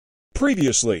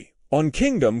Previously, on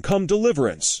Kingdom Come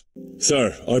Deliverance.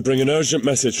 Sir, I bring an urgent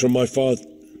message from my father,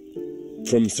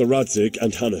 from Sir Radzig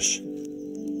and Hannes.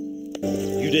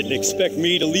 You didn't expect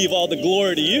me to leave all the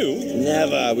glory to you?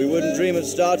 Never. We wouldn't dream of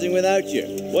starting without you.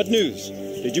 What news?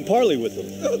 Did you parley with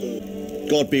them?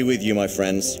 God be with you, my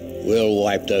friends. We'll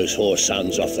wipe those whore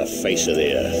sons off the face of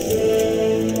the earth.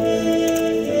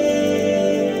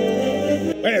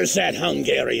 Where's that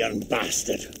Hungarian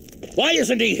bastard? Why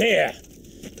isn't he here?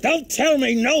 Don't tell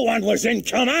me no one was in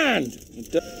command!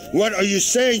 What are you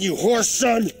saying, you horse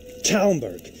son?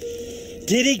 Talmberg.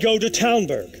 Did he go to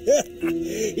Talmberg?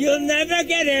 You'll never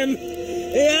get him!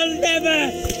 You'll never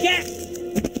get...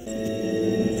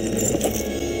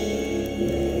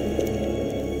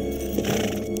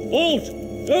 Halt!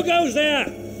 Who goes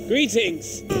there?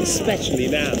 Greetings. Especially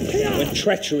now, when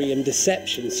treachery and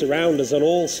deception surround us on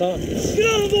all sides.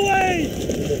 Get out of the way!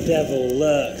 The devil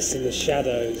lurks in the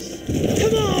shadows.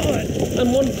 Come on!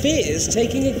 And one fears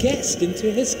taking a guest into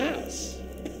his house.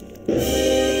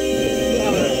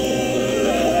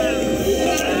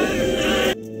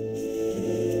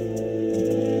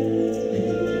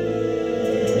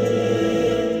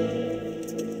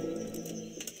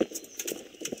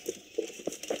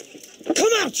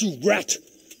 Come out, you rat!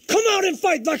 Come out and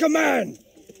fight like a man!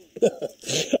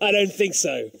 I don't think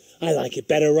so. I like it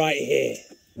better right here.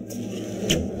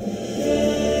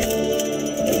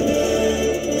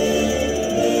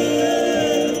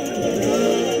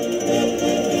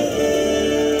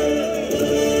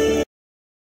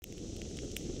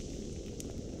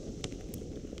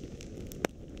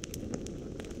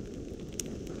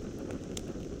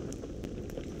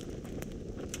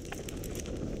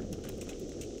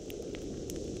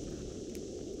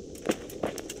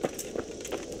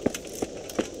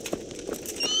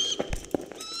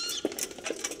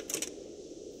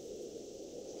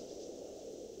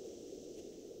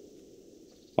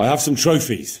 I have some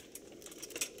trophies.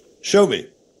 Show me.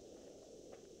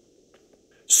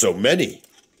 So many.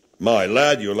 My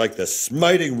lad, you're like the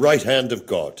smiting right hand of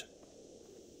God.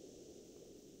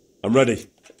 I'm ready.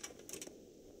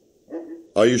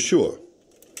 Are you sure?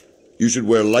 You should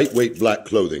wear lightweight black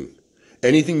clothing.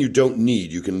 Anything you don't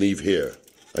need, you can leave here.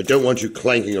 I don't want you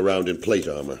clanking around in plate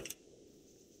armor.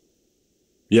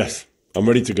 Yes, I'm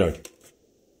ready to go.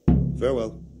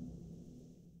 Farewell.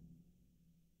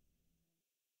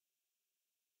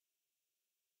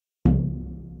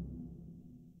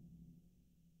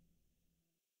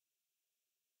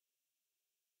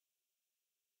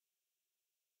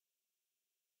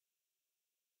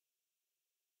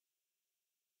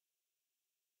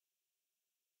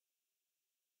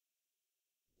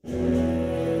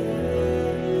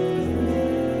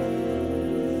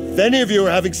 If any of you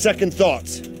are having second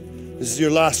thoughts, this is your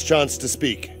last chance to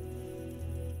speak.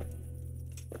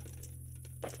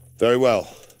 Very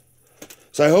well.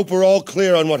 So I hope we're all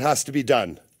clear on what has to be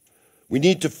done. We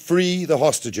need to free the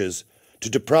hostages to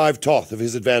deprive Toth of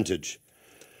his advantage.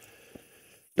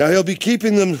 Now he'll be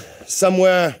keeping them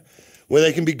somewhere where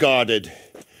they can be guarded,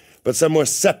 but somewhere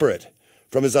separate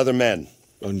from his other men.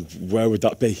 And where would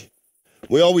that be?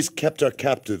 We always kept our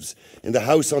captives in the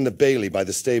house on the bailey by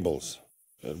the stables.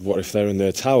 What if they're in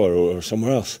their tower or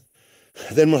somewhere else?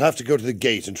 Then we'll have to go to the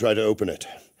gate and try to open it.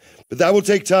 But that will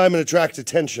take time and attract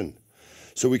attention.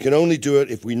 So we can only do it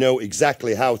if we know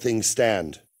exactly how things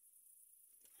stand.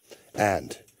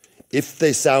 And if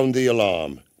they sound the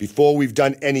alarm, before we've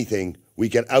done anything, we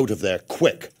get out of there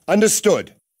quick.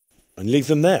 Understood? And leave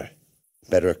them there?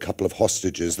 Better a couple of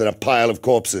hostages than a pile of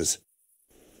corpses.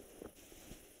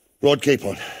 Lord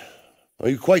Capon, are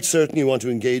you quite certain you want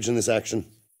to engage in this action?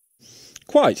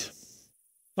 Quite.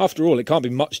 After all, it can't be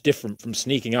much different from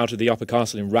sneaking out of the upper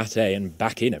castle in Rattay and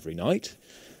back in every night.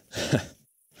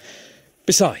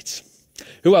 Besides,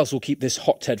 who else will keep this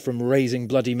hothead from raising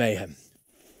bloody mayhem?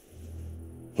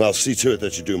 Well, see to it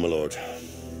that you do, my lord.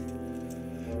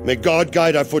 May God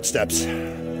guide our footsteps.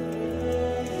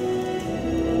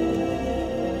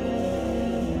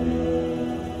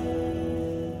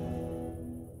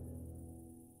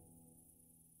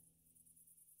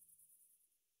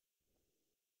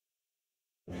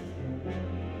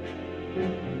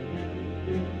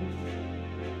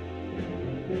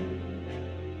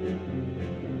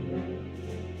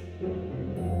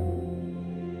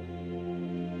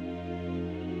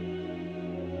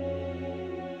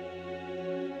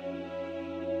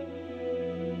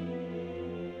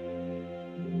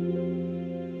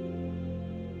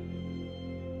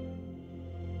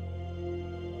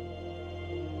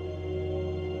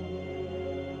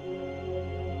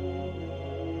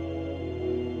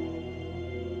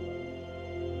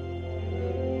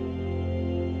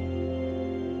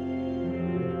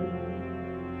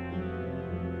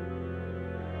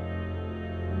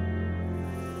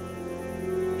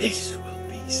 This will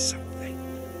be something.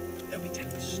 They'll be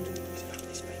telling stories about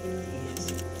this for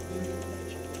years.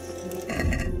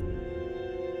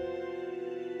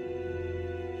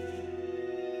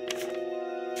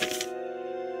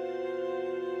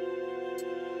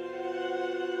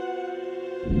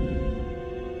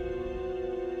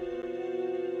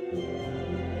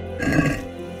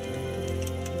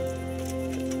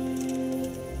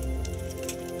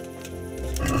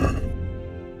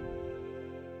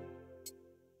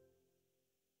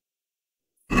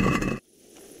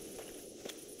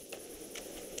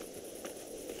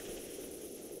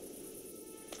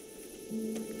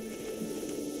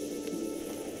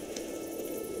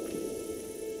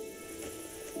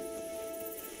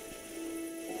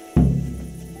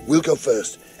 We'll go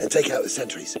first and take out the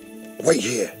sentries. Wait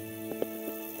here.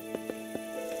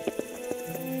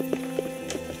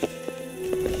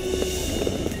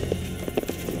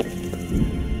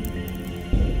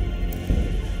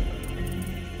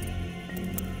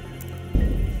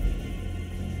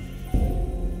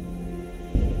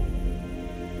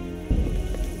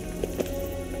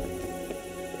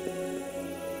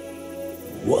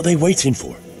 What are they waiting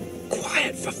for?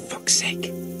 Quiet, for fuck's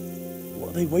sake.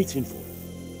 What are they waiting for?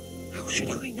 How should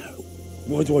I know?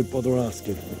 Why do I bother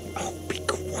asking? Oh, be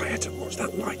quiet and watch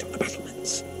that light on the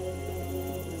battlements.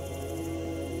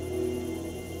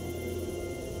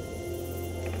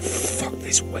 Fuck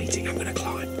this waiting, I'm gonna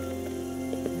climb.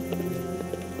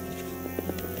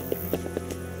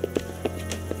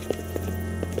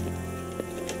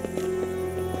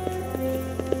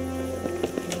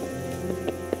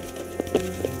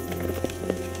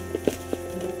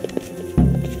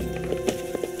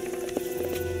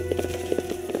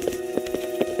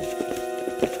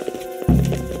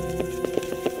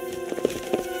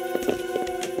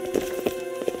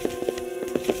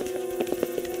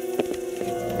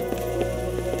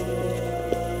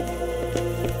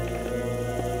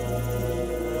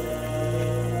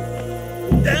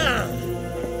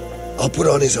 I'll put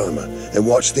on his armor and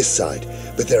watch this side,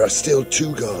 but there are still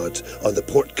 2 guards on the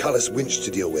portcullis winch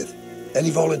to deal with.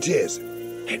 Any volunteers?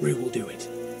 Henry will do it.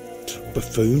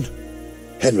 Buffoon?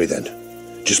 Henry,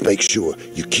 then. Just make sure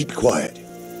you keep quiet.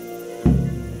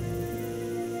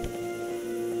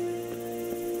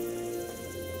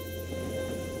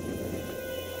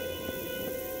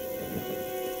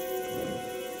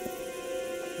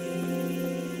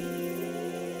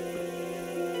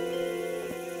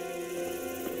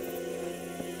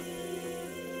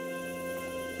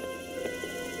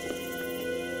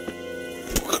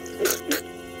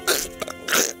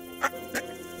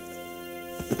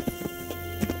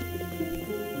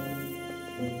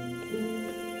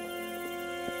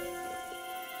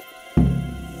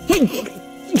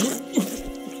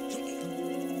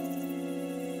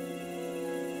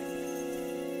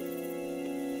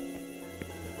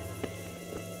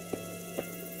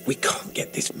 We can't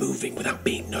get this moving without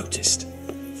being noticed.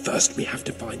 First, we have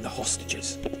to find the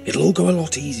hostages. It'll all go a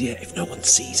lot easier if no one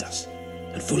sees us.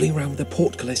 And fooling around with the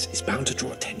portcullis is bound to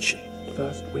draw attention.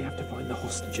 First, we have to find the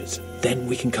hostages. Then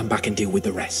we can come back and deal with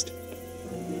the rest.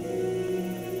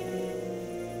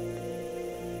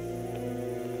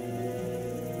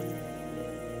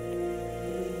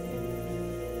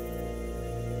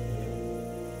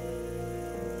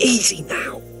 Easy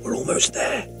now. We're almost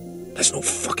there. Let's not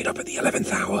fuck it up at the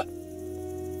 11th hour.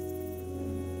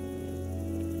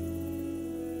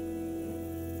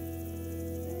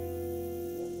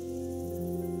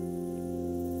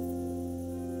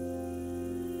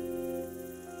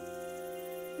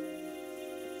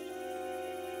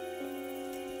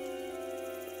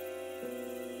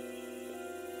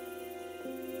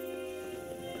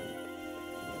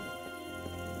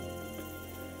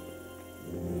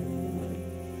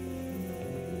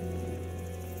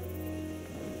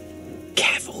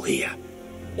 Careful here.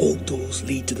 All doors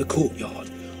lead to the courtyard.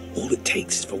 All it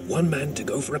takes is for one man to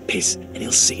go for a piss and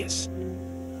he'll see us.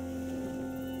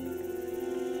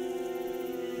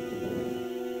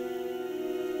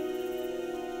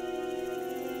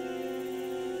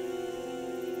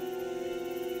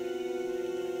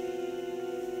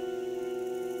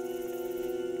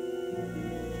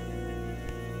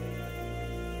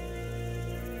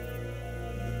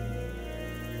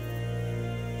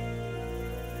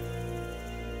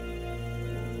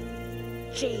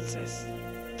 Jesus,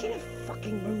 get a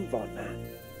fucking move on, man.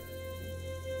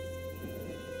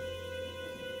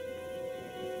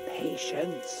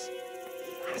 Patience.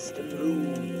 He has to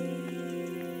move.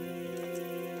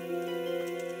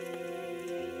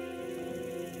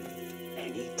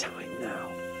 Any time now.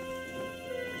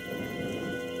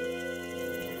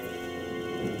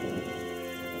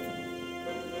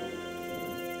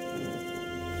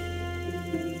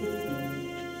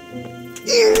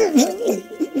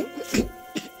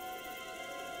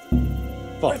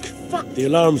 Fuck. The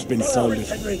alarm's been sounded.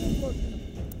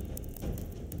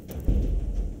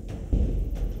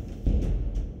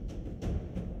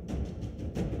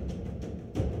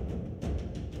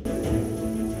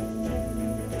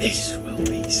 This will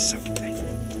be something.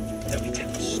 There'll be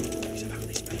telling stories about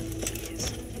this man for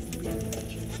years.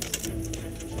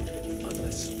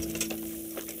 Unless...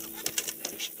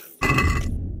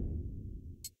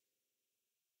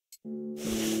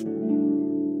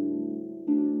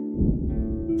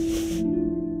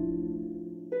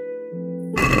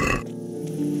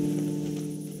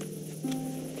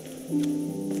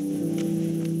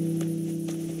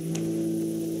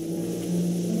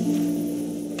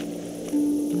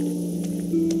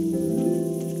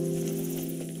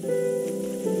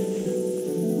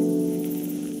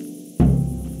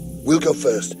 We'll go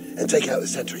first and take out the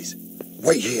sentries.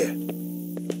 Wait here.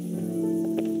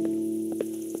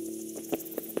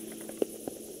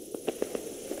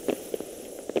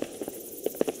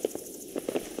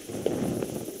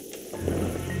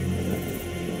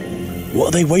 What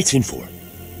are they waiting for?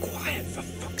 Quiet, for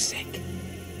fuck's sake.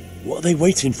 What are they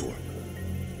waiting for?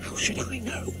 How should I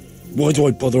know? Why do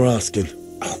I bother asking?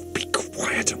 Oh, be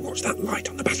quiet and watch that light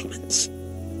on the battlements.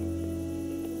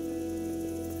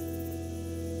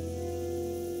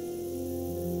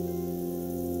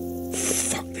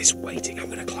 Fuck this waiting, I'm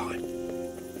gonna climb.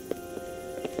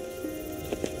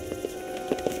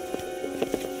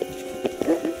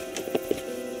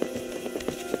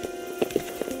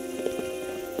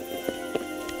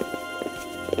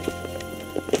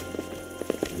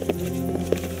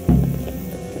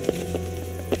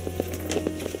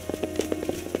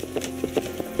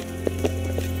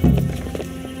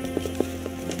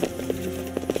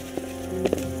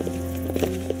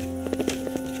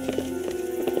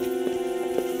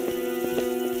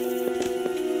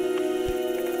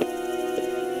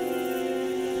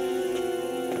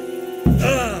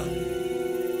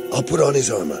 I'll put on his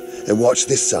armor and watch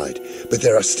this side, but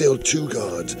there are still 2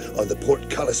 guards on the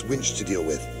portcullis winch to deal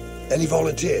with. Any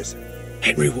volunteers?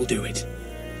 Henry will do it.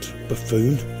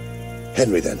 Buffoon?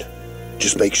 Henry, then.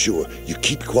 Just make sure you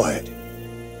keep quiet.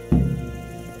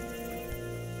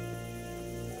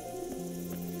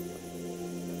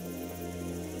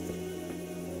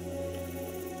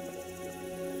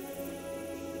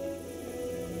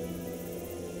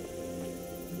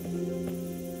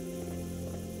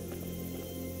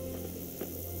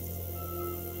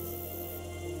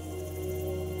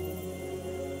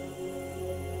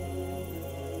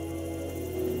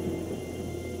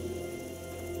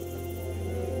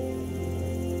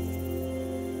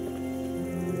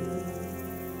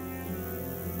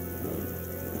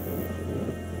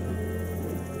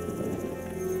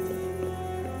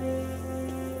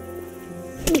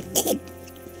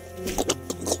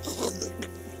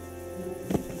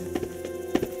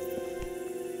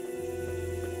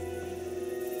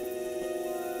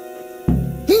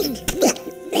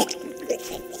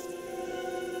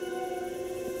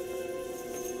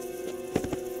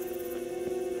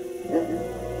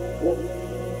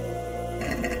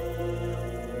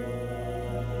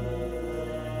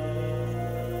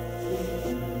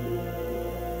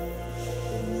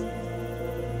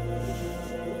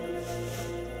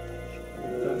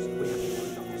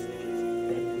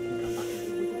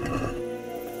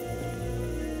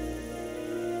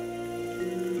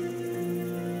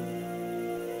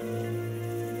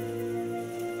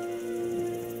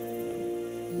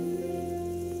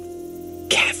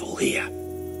 Here.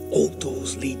 All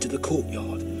doors lead to the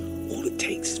courtyard. All it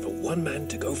takes is for one man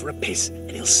to go for a piss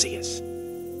and he'll see us.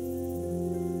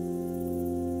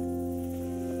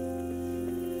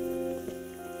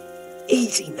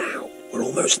 Easy now. We're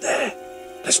almost there.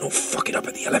 Let's not fuck it up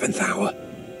at the 11th hour.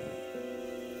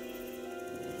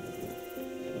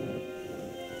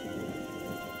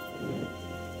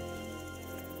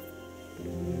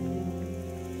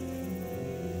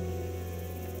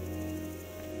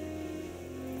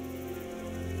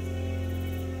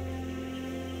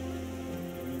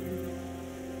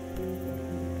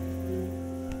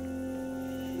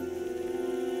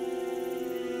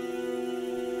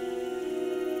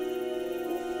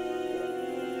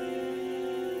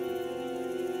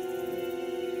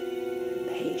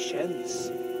 Patience.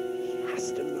 He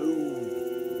has to move.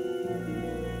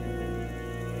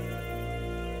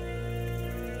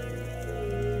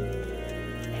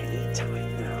 Any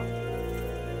time now.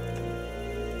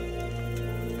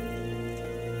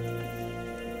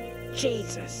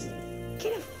 Jesus.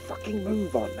 Get a fucking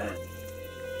move on, man.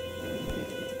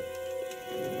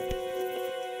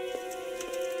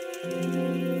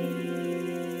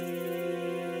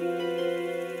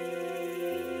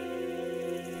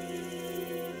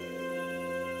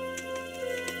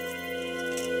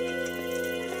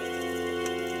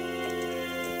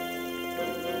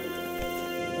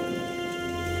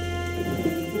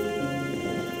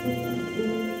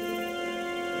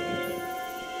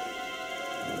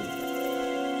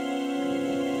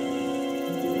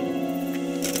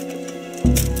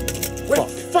 We're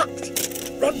fucked!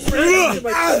 Run for it!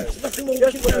 There's nothing more we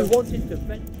can do. Wanted to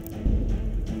vent.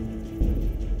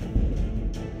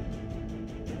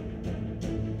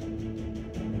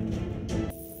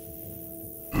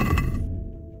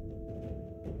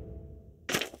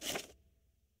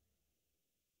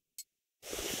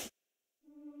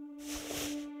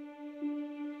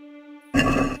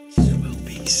 This will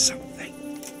be something.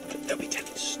 They'll be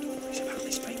telling stories about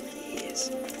this for years.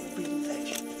 It will be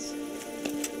legends.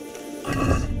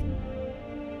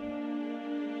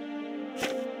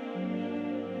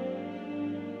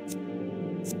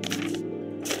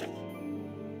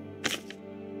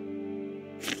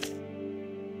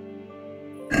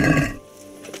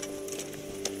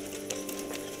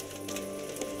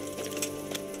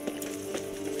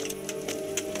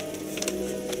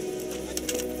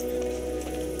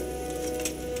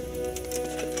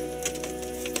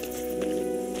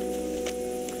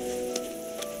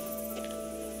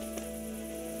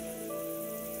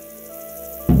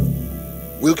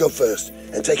 We'll go first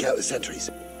and take out the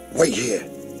sentries. Wait here.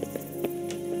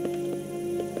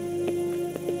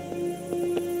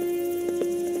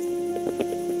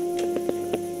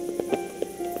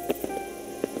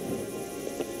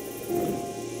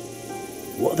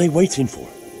 What are they waiting for?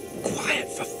 Quiet,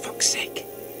 for fuck's sake.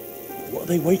 What are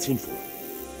they waiting for?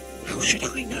 How should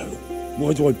I know?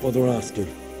 Why do I bother asking?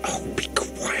 Oh, be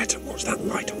quiet and watch that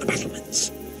light on the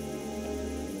battlements.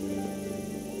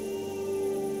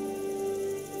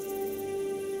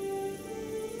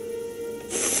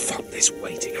 Fuck this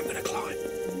waiting, I'm gonna climb.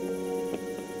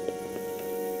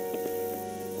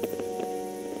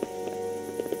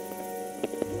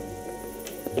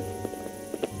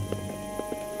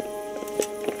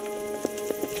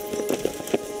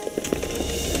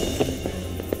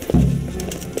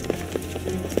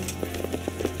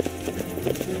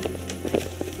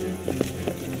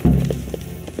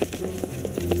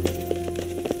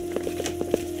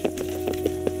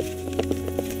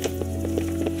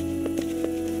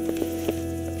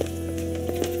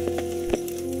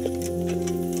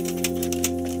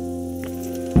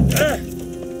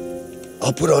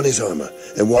 I'll put on his armor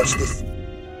and watch this.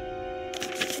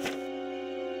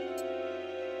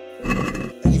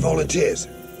 Any volunteers?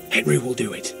 Henry will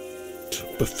do it.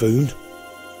 Buffoon?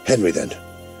 Henry, then.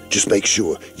 Just make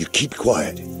sure you keep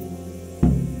quiet.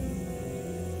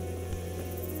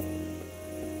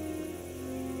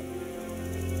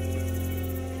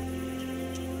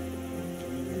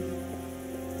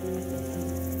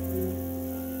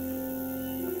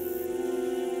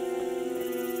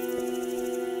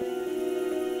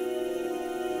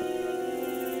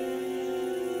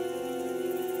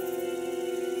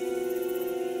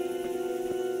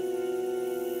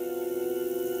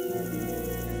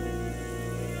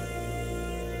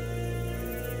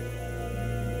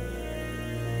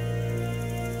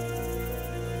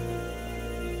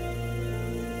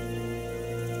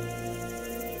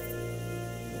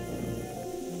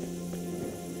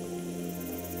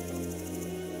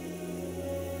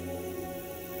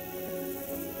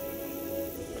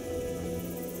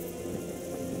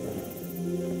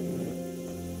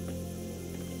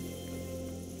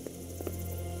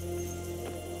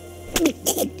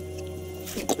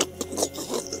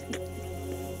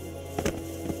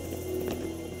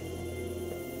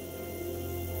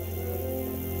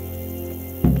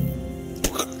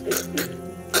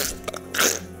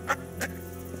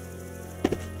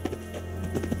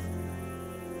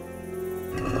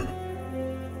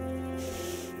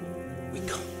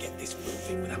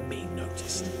 Without being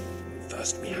noticed.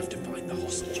 First, we have to find the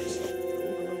hostages.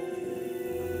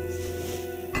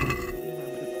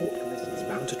 It's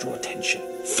bound to draw attention.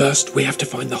 First, we have to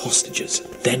find the hostages.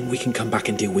 Then we can come back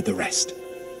and deal with the rest.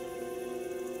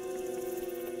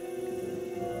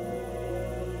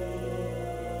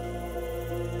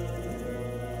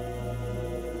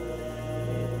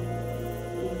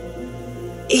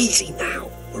 Easy now.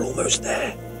 We're almost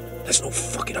there. Let's not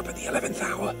fuck it up at the 11th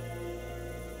hour.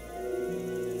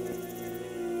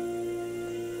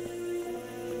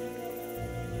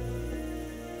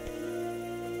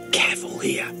 Careful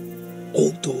here.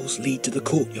 All doors lead to the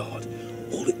courtyard.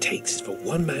 All it takes is for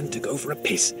one man to go for a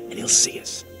piss and he'll see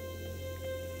us.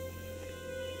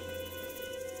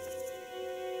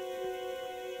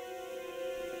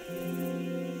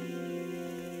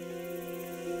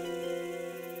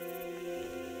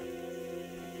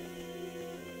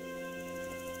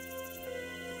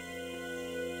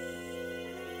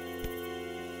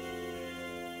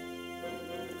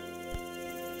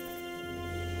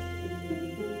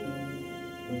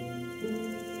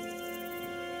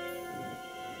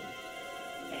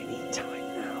 Any time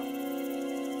now.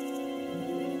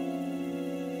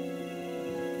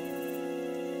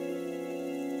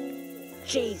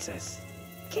 Jesus!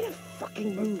 Get a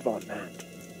fucking move on, man.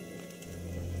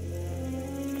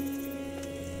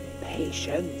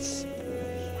 Patience.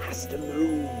 He has to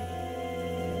move.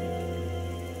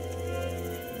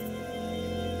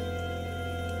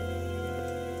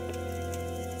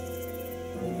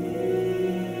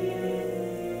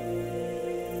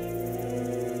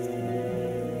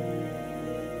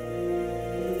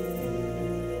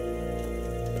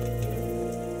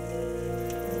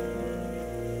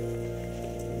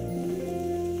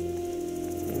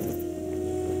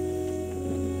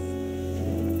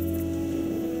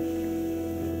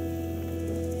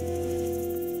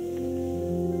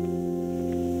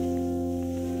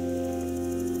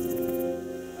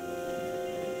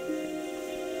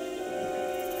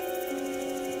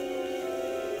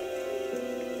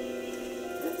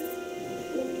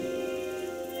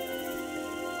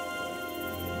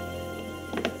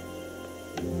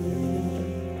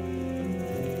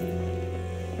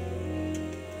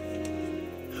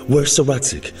 Where's Sir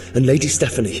Radzig and Lady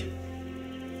Stephanie?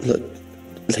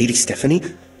 Lady Stephanie?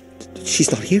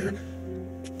 She's not here.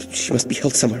 She must be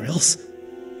held somewhere else.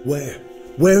 Where?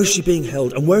 Where is she being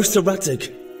held, and where's Sir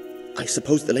Radzig? I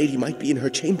suppose the lady might be in her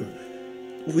chamber.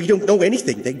 We don't know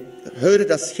anything. They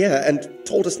herded us here and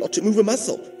told us not to move a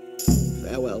muscle.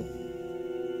 Farewell.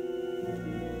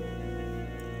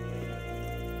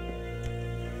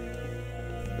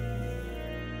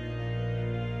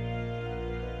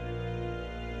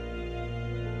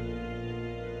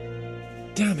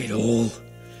 Damn it all.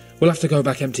 We'll have to go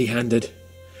back empty-handed.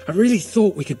 I really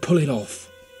thought we could pull it off.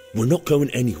 We're not going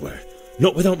anywhere.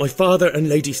 Not without my father and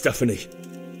Lady Stephanie.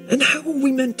 And how are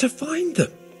we meant to find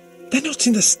them? They're not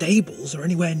in the stables or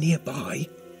anywhere nearby.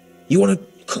 You want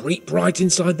to creep right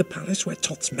inside the palace where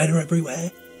Toth's men are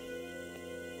everywhere?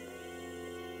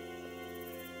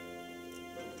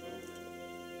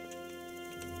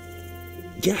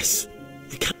 Yes.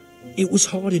 We can't. It was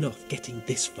hard enough getting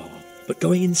this far, but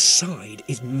going inside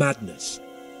is madness.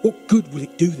 What good will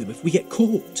it do them if we get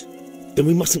caught? Then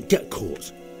we mustn't get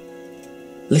caught.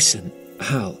 Listen,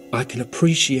 Hal, I can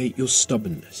appreciate your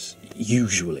stubbornness,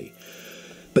 usually.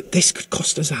 But this could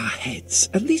cost us our heads.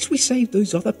 At least we saved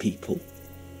those other people.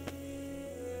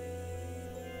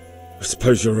 I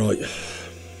suppose you're right.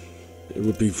 It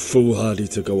would be foolhardy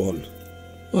to go on.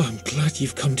 Well, I'm glad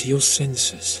you've come to your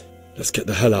senses. Let's get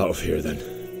the hell out of here then.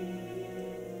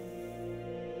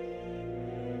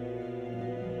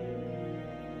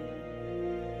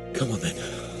 Come on then.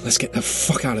 Let's get the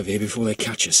fuck out of here before they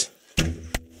catch us.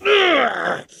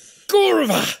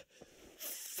 Gorva!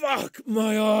 Fuck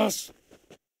my arse!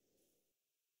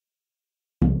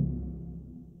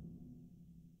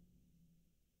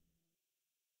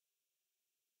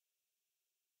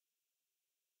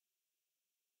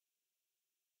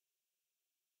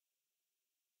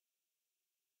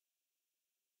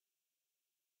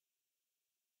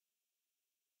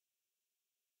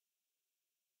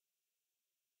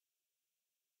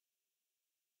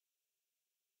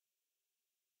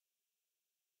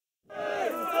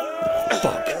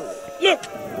 Fuck! Look!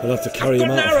 I'll have to carry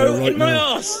him I've out got an of arrow here right in my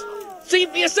now. arse! See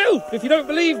for yourself if you don't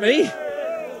believe me.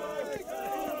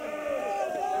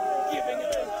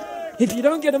 If you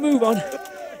don't get a move on,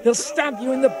 they'll stab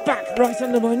you in the back right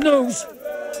under my nose.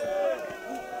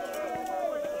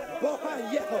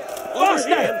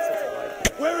 Faster!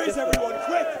 Where is everyone?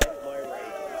 Quick!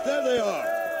 There they are.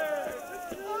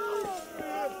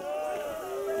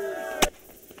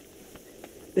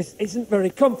 This isn't very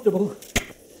comfortable.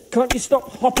 Can't you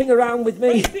stop hopping around with me?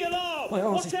 Raise the alarm! My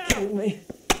arse is Watch out! killing me.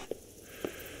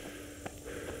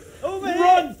 Over Run,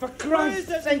 here! for Where Christ's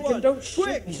is sake, everyone? and don't Quick!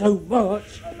 shoot me so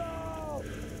much.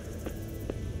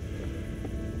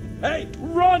 Hey!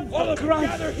 Run, All for of you gather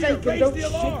Christ's here! sake, and Raise don't the shoot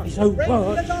alarm! me so Raise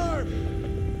much. the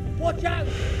alarm! Watch out!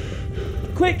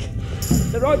 Quick!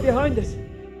 They're right behind us.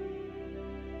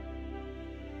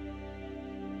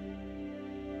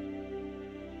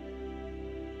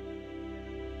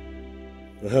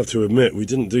 I have to admit, we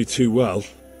didn't do too well.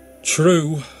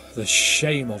 True, the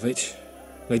shame of it.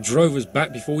 They drove us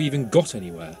back before we even got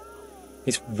anywhere.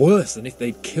 It's worse than if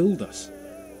they'd killed us.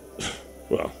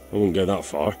 Well, I wouldn't go that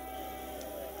far.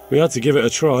 We had to give it a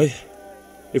try.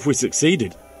 If we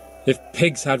succeeded. If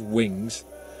pigs had wings.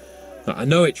 I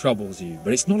know it troubles you,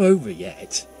 but it's not over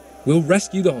yet. We'll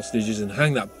rescue the hostages and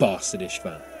hang that bastard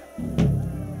Ishvan.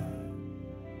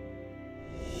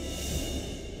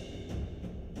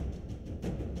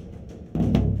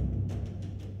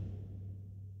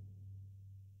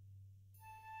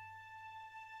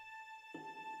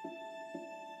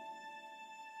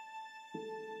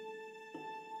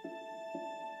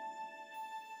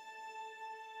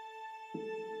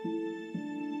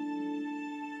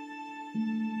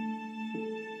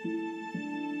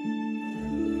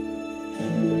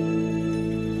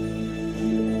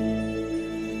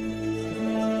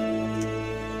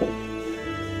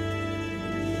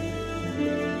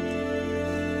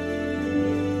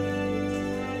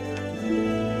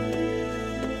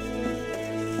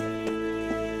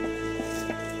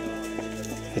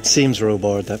 It seems,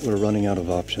 Robard, that we're running out of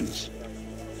options.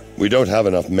 We don't have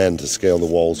enough men to scale the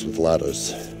walls with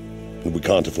ladders. And we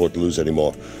can't afford to lose any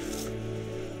more.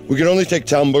 We can only take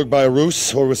Talmberg by a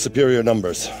ruse or with superior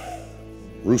numbers.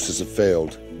 Ruses have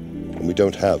failed, and we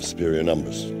don't have superior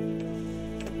numbers.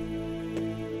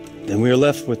 Then we are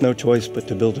left with no choice but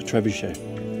to build a trebuchet.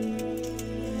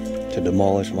 To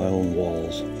demolish my own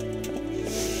walls.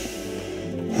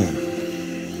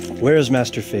 Where is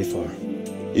Master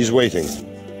Feyfar? He's waiting.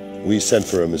 We sent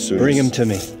for him as soon as... Bring him to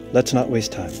me. Let's not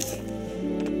waste time.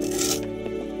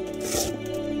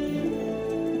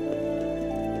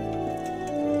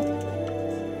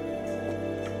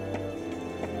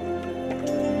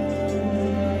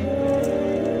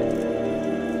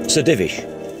 Sir Divish.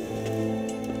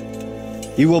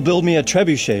 You will build me a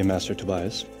trebuchet, Master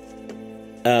Tobias.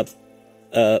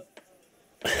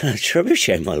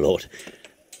 Trebuchet, my lord.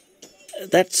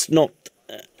 That's not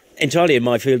entirely in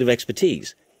my field of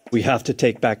expertise. We have to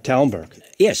take back Talmberg.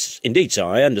 Yes, indeed, sir,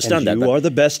 I understand that. You are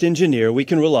the best engineer we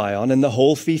can rely on in the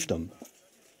whole fiefdom.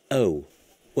 Oh,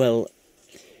 well,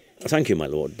 thank you, my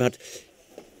lord, but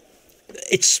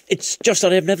it's just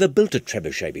that I've never built a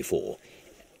trebuchet before.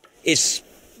 This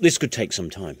could take some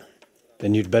time.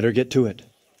 Then you'd better get to it.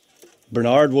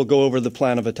 Bernard will go over the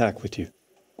plan of attack with you.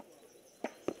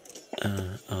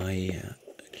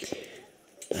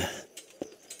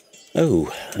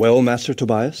 Oh. Well, Master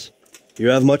Tobias, you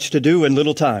have much to do and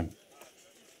little time.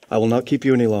 I will not keep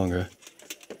you any longer.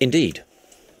 Indeed.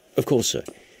 Of course, sir.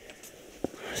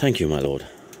 Thank you, my lord.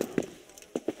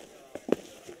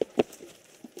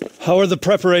 How are the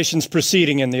preparations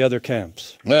proceeding in the other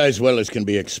camps? As well as can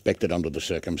be expected under the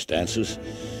circumstances.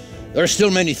 There are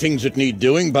still many things that need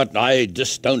doing, but I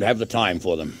just don't have the time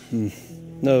for them.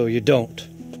 No, you don't.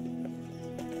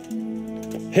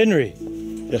 Henry.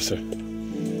 Yes, sir.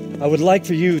 I would like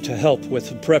for you to help with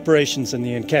the preparations in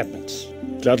the encampments.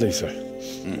 Gladly, sir.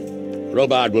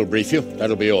 Robard will brief you.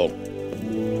 That'll be all.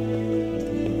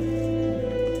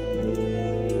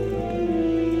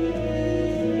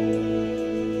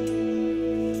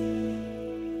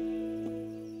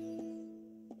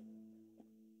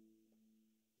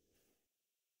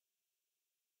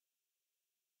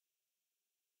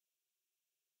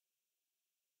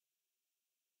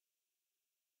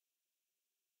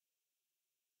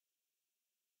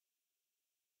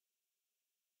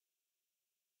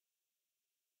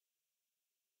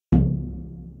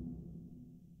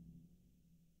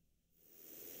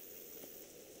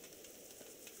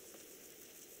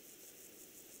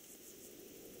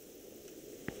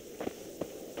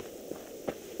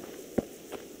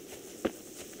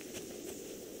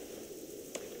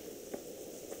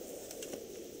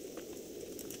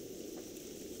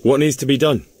 What needs to be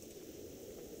done?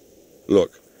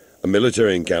 Look, a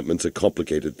military encampment's a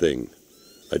complicated thing.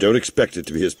 I don't expect it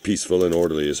to be as peaceful and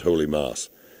orderly as Holy Mass.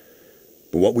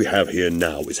 But what we have here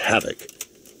now is havoc.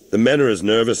 The men are as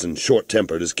nervous and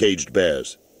short-tempered as caged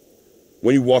bears.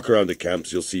 When you walk around the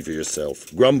camps, you'll see for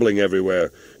yourself. Grumbling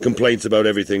everywhere, complaints about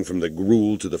everything from the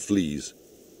gruel to the fleas.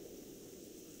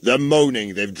 They're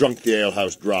moaning they've drunk the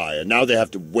alehouse dry, and now they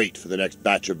have to wait for the next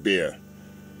batch of beer.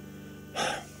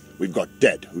 We've got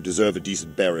dead who deserve a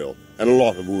decent burial, and a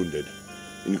lot of wounded,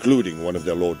 including one of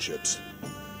their lordships.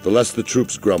 The less the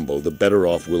troops grumble, the better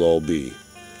off we'll all be.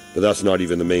 But that's not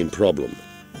even the main problem.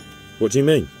 What do you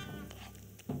mean?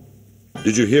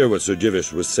 Did you hear what Sir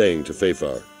Divish was saying to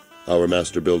Feyfar, our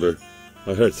master builder?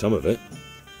 I heard some of it.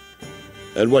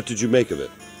 And what did you make of it?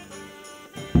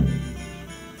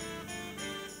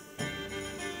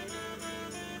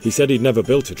 He said he'd never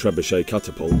built a trebuchet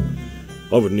catapult.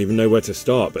 I wouldn't even know where to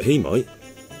start, but he might.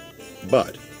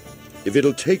 But if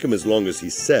it'll take him as long as he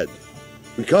said,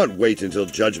 we can't wait until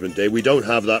Judgment Day. We don't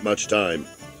have that much time.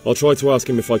 I'll try to ask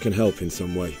him if I can help in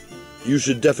some way. You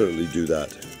should definitely do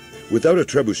that. Without a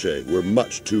trebuchet, we're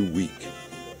much too weak.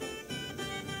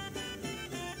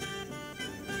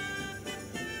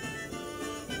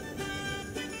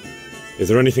 Is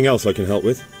there anything else I can help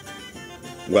with?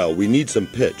 Well, we need some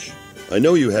pitch. I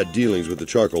know you had dealings with the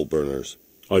charcoal burners.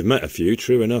 I've met a few,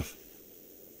 true enough.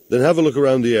 Then have a look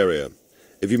around the area.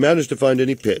 If you manage to find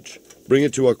any pitch, bring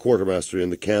it to our quartermaster in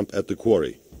the camp at the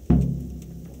quarry.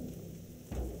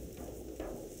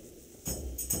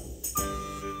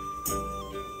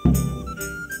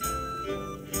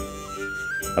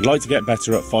 I'd like to get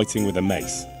better at fighting with a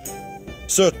mace.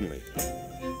 Certainly.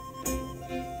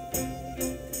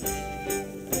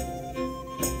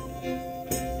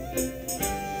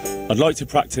 I'd like to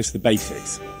practice the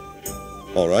basics.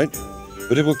 All right,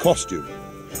 but it will cost you.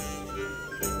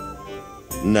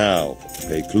 Now,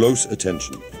 pay close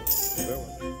attention.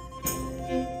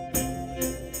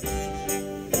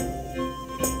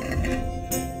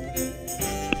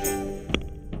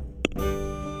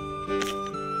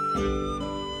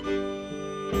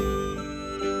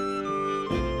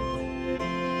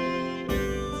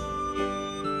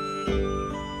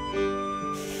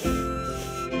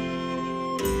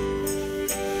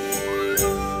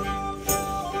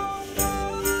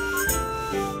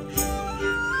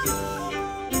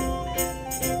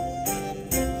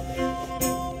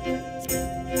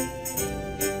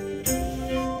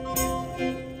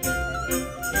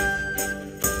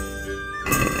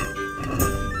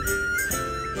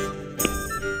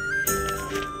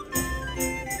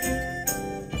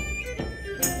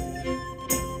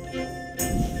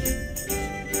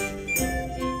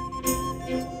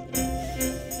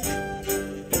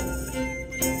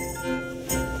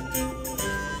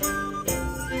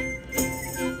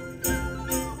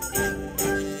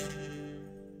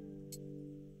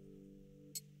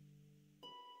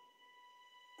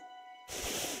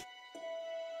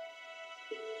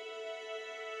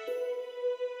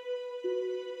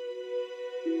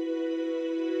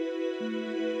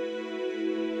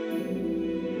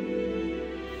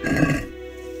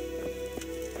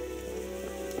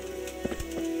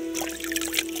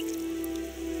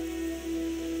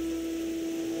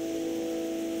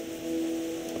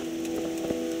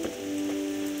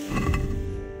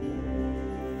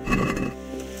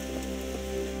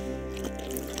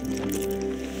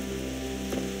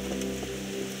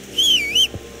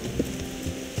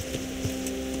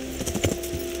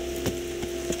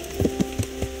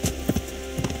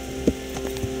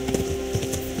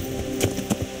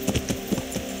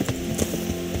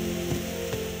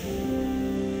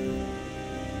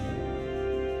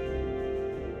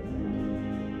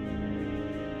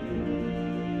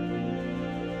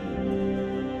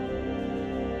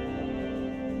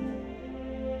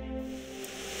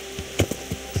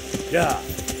 Yeah.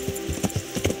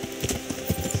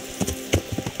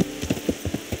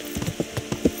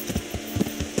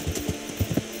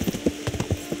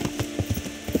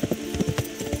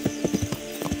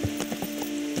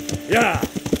 Yeah.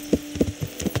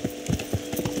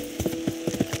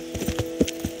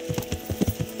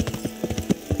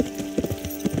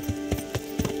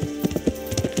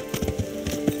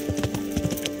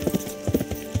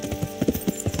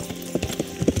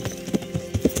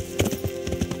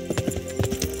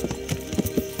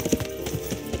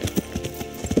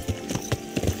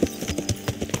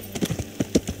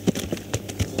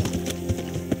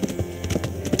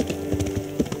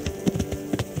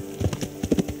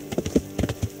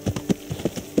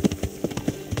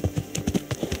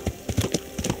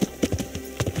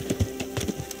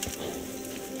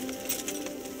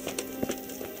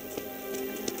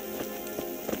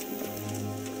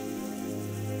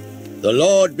 The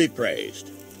Lord be praised.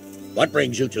 What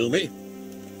brings you to me?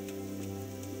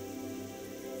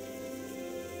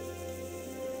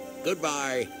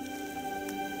 Goodbye.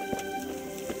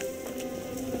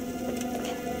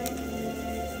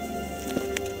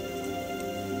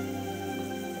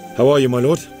 How are you, my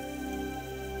lord?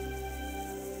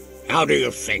 How do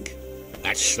you think?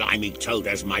 That slimy toad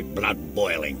has my blood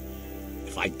boiling.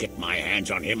 If I get my hands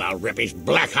on him, I'll rip his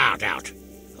black heart out.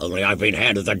 Only I've been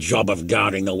handed the job of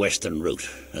guarding the western route,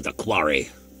 at the quarry,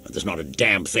 and there's not a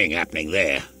damn thing happening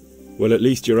there. Well, at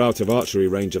least you're out of archery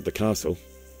range of the castle.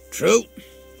 True,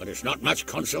 but it's not much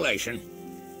consolation.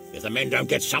 If the men don't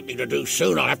get something to do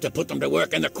soon, I'll have to put them to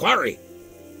work in the quarry.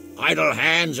 Idle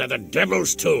hands are the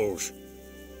devil's tools.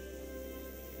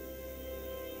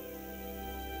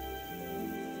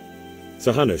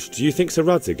 Sir Hanush, do you think Sir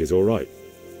Radzig is all right?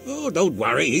 Oh, don't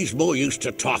worry, he's more used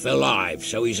to Toth alive,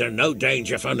 so he's in no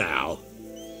danger for now.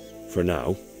 For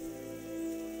now?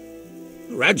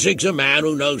 Radzig's a man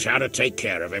who knows how to take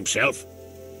care of himself.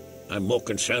 I'm more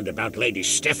concerned about Lady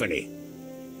Stephanie.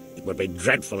 It would be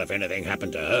dreadful if anything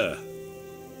happened to her.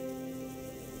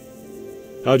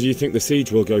 How do you think the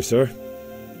siege will go, sir?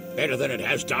 Better than it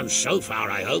has done so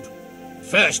far, I hope.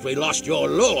 First we lost your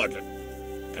lord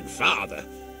and father,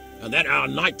 and then our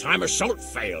nighttime assault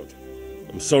failed.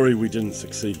 I'm sorry we didn't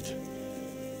succeed.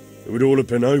 It would all have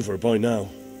been over by now.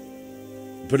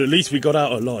 But at least we got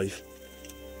out alive.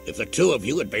 If the two of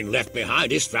you had been left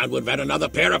behind, Istvan would have had another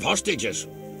pair of hostages.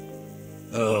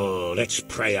 Oh, let's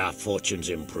pray our fortunes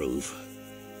improve.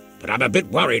 But I'm a bit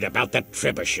worried about that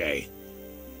trebuchet.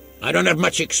 I don't have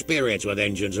much experience with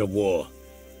engines of war.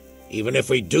 Even if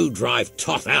we do drive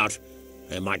Toth out,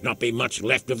 there might not be much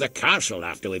left of the castle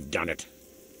after we've done it.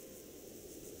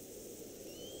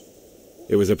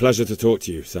 It was a pleasure to talk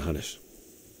to you, Sir Hanush.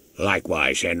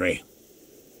 Likewise, Henry.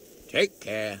 Take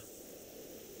care.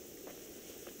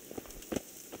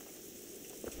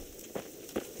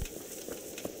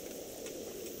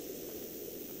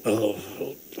 Oh,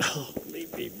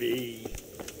 leave me be.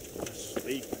 I'm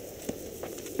asleep.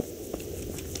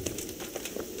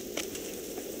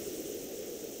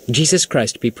 Jesus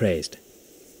Christ be praised.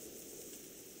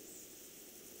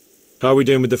 How are we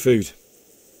doing with the food?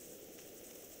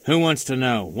 Who wants to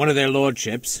know? One of their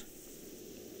lordships?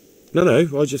 No,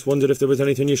 I just wondered if there was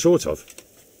anything you're short of.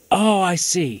 Oh, I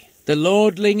see. The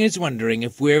lordling is wondering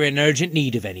if we're in urgent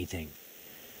need of anything.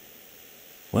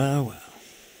 Well.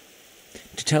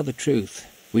 To tell the truth,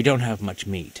 we don't have much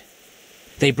meat.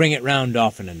 They bring it round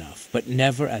often enough, but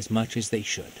never as much as they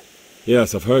should.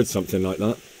 Yes, I've heard something like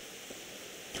that.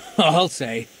 I'll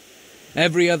say.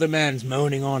 Every other man's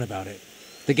moaning on about it.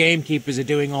 The gamekeepers are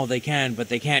doing all they can, but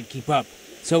they can't keep up.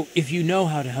 So if you know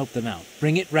how to help them out,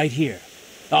 bring it right here.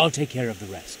 I'll take care of the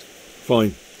rest.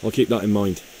 Fine, I'll keep that in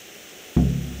mind.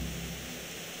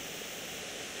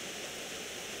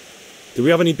 Do we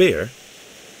have any beer?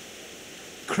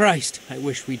 Christ, I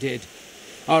wish we did.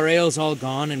 Our ale's all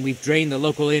gone and we've drained the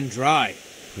local inn dry.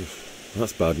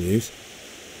 That's bad news.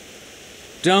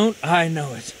 Don't I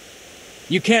know it?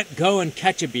 You can't go and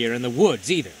catch a beer in the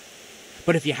woods either.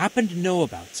 But if you happen to know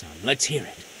about some, let's hear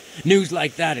it. News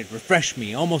like that'd refresh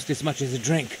me almost as much as a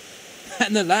drink.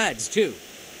 And the lads, too.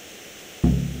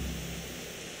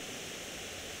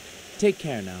 Take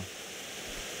care now.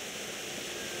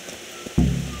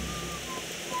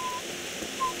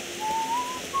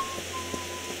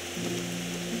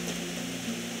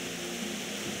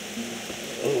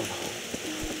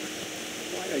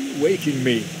 Why are you waking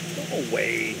me? Go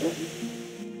away.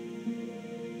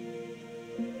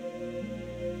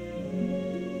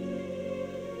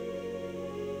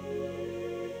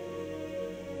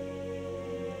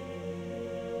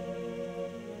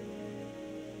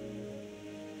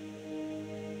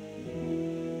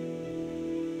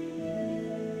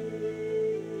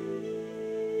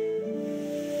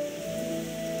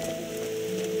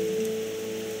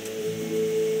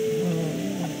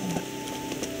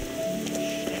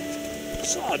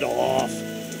 Sod off.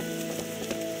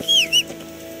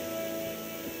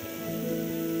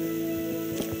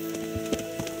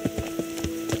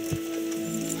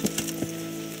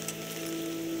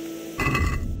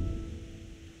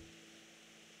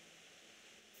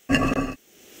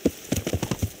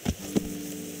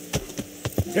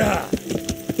 Yeah.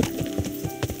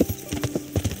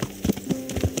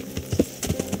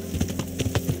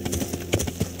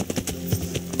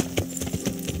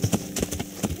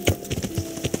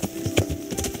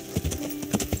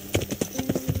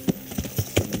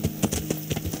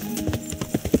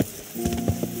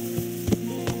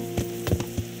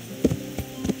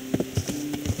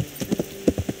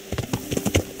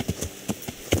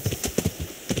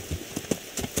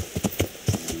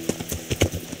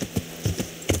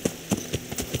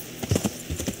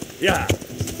 Yeah.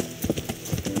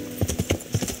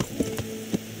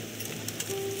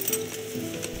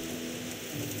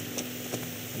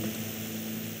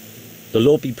 The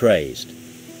Lord be praised.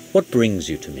 What brings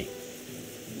you to me?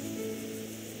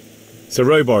 Sir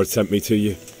Robard sent me to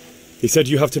you. He said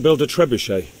you have to build a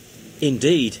trebuchet.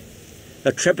 Indeed.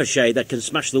 A trebuchet that can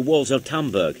smash the walls of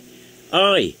Tamburg.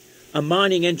 I, a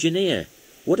mining engineer.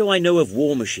 What do I know of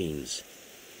war machines?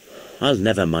 I'll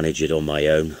never manage it on my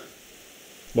own.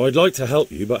 Well, I'd like to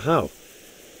help you, but how?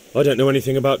 I don't know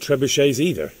anything about trebuchets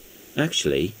either.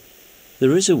 Actually,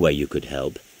 there is a way you could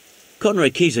help.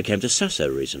 Conrad Keyser came to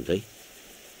Sasau recently.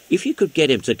 If you could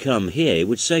get him to come here, it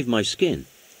would save my skin.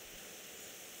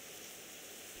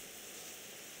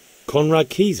 Conrad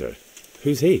Keyser?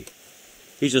 Who's he?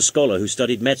 He's a scholar who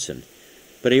studied medicine,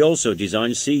 but he also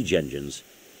designed siege engines.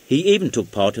 He even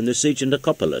took part in the siege of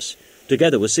Nicopolis,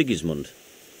 together with Sigismund.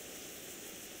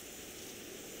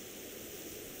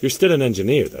 You're still an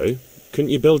engineer, though. Couldn't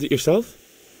you build it yourself?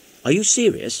 Are you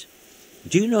serious?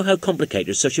 Do you know how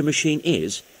complicated such a machine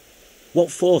is?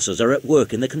 What forces are at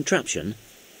work in the contraption?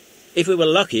 If we were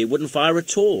lucky, it wouldn't fire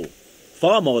at all.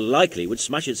 Far more likely it would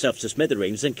smash itself to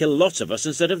smithereens and kill lots of us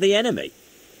instead of the enemy.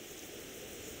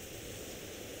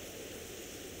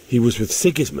 He was with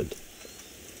Sigismund?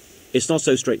 It's not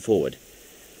so straightforward.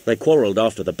 They quarrelled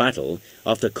after the battle,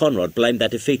 after Conrad blamed their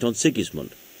defeat on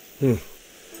Sigismund.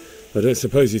 I don't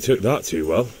suppose you took that too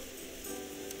well.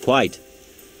 Quite.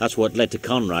 That's what led to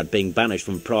Conrad being banished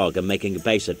from Prague and making a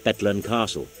base at Bethlen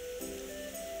Castle.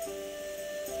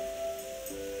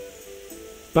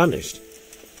 Banished?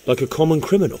 Like a common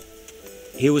criminal?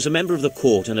 He was a member of the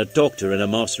court and a doctor and a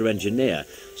master engineer,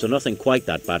 so nothing quite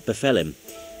that bad befell him.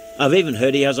 I've even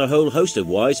heard he has a whole host of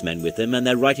wise men with him and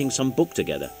they're writing some book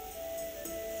together.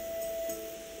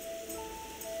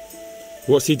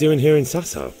 What's he doing here in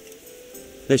Sasau?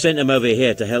 They sent him over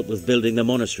here to help with building the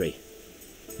monastery.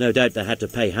 No doubt they had to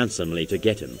pay handsomely to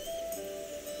get him.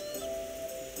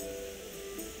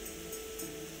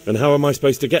 And how am I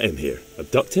supposed to get him here?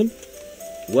 Abduct him?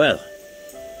 Well,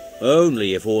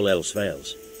 only if all else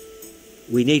fails.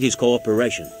 We need his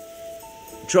cooperation.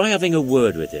 Try having a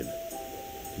word with him.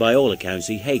 By all accounts,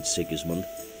 he hates Sigismund.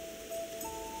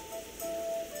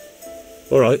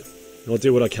 All right, I'll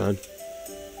do what I can.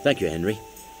 Thank you, Henry.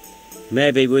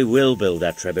 Maybe we will build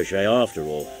that trebuchet after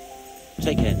all.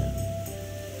 Take care now.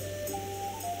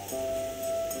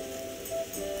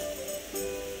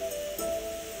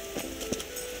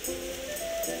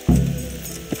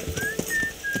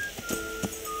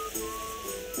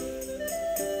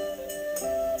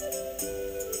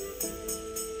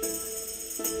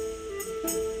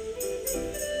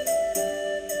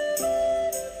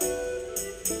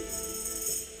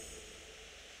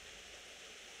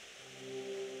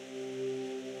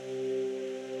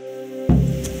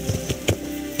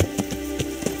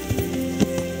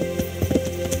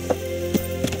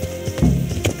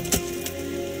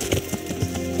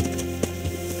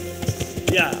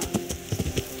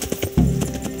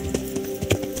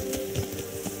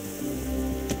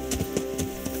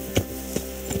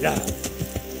 Yeah.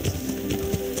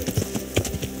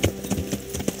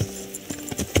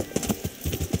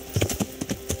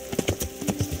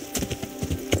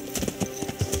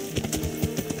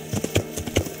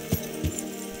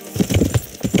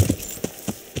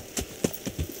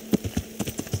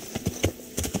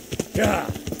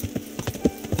 Yeah.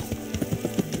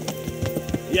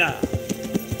 Yeah.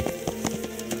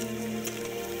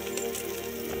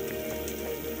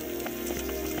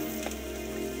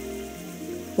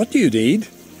 What do you need?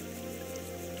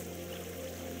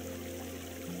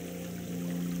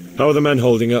 How are the men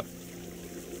holding up?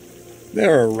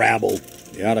 They're a rabble.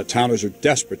 The out-of-towners are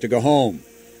desperate to go home.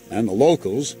 And the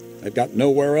locals, they've got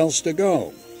nowhere else to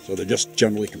go. So they're just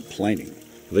generally complaining.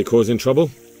 Are they causing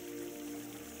trouble?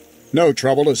 No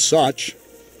trouble as such.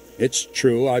 It's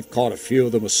true I've caught a few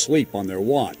of them asleep on their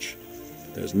watch.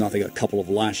 There's nothing a couple of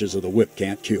lashes of the whip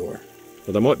can't cure.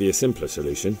 Well, there might be a simpler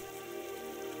solution.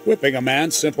 Whipping a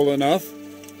man, simple enough.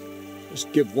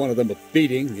 Just give one of them a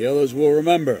beating, the others will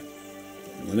remember.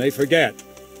 And when they forget,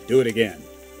 do it again.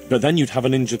 But then you'd have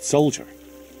an injured soldier.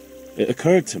 It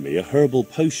occurred to me a herbal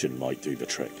potion might do the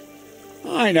trick.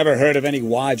 I never heard of any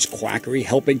wives' quackery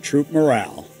helping troop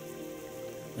morale.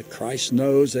 But Christ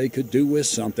knows they could do with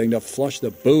something to flush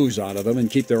the booze out of them and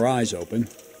keep their eyes open.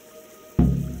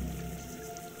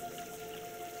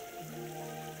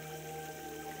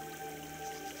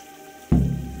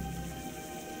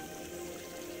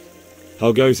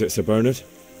 How goes it, Sir Bernard?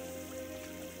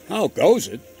 How goes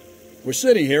it? We're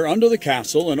sitting here under the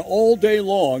castle, and all day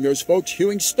long there's folks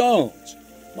hewing stones.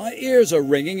 My ears are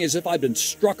ringing as if I'd been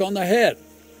struck on the head,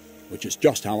 which is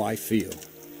just how I feel.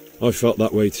 I've felt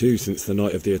that way too since the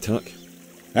night of the attack.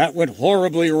 That went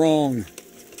horribly wrong.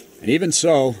 And even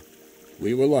so,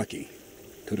 we were lucky.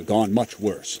 Could have gone much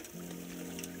worse.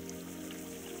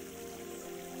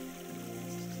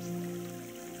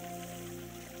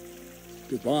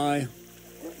 Goodbye.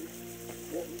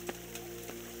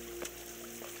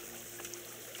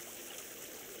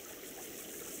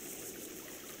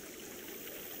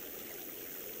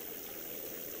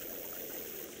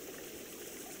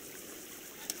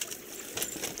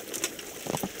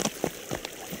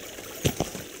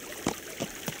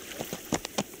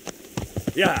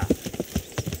 Yeah.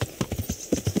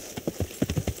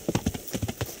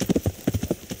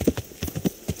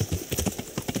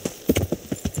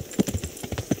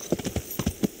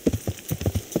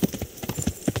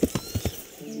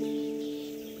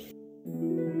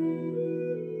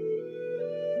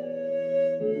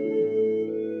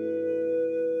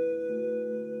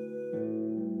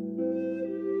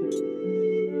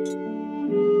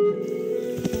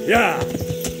 Yeah.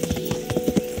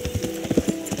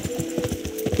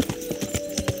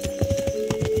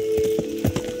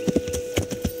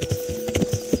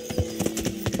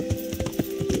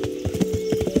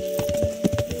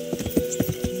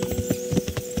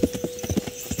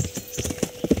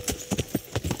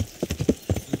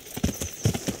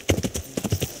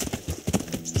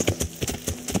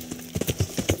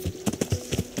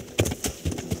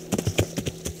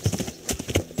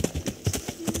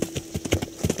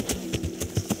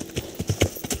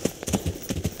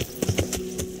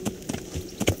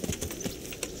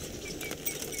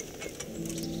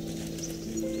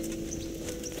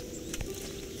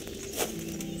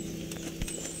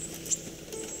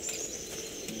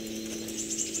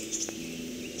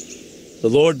 The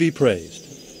Lord be praised.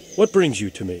 What brings you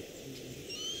to me?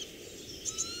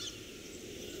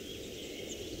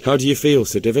 How do you feel,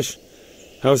 Sir Divish?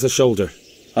 How's the shoulder?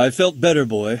 I felt better,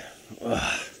 boy.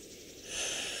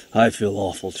 I feel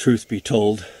awful, truth be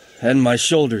told, and my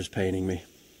shoulder's paining me.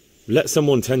 Let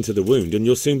someone tend to the wound and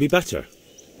you'll soon be better.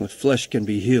 The flesh can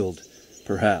be healed,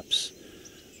 perhaps,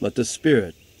 but the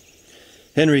spirit...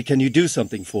 Henry, can you do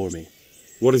something for me?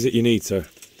 What is it you need, sir?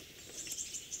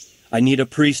 I need a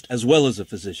priest as well as a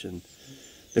physician.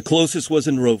 The closest was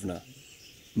in Rovna,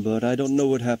 but I don't know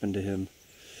what happened to him.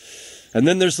 And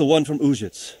then there's the one from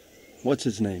Ujits. What's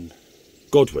his name?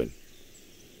 Godwin.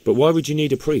 But why would you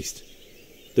need a priest?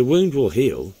 The wound will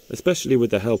heal, especially with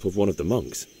the help of one of the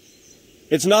monks.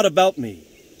 It's not about me.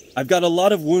 I've got a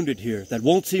lot of wounded here that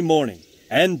won't see morning,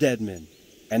 and dead men,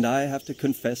 and I have to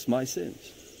confess my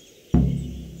sins.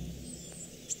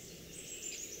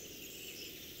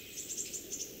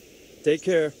 Take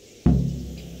care.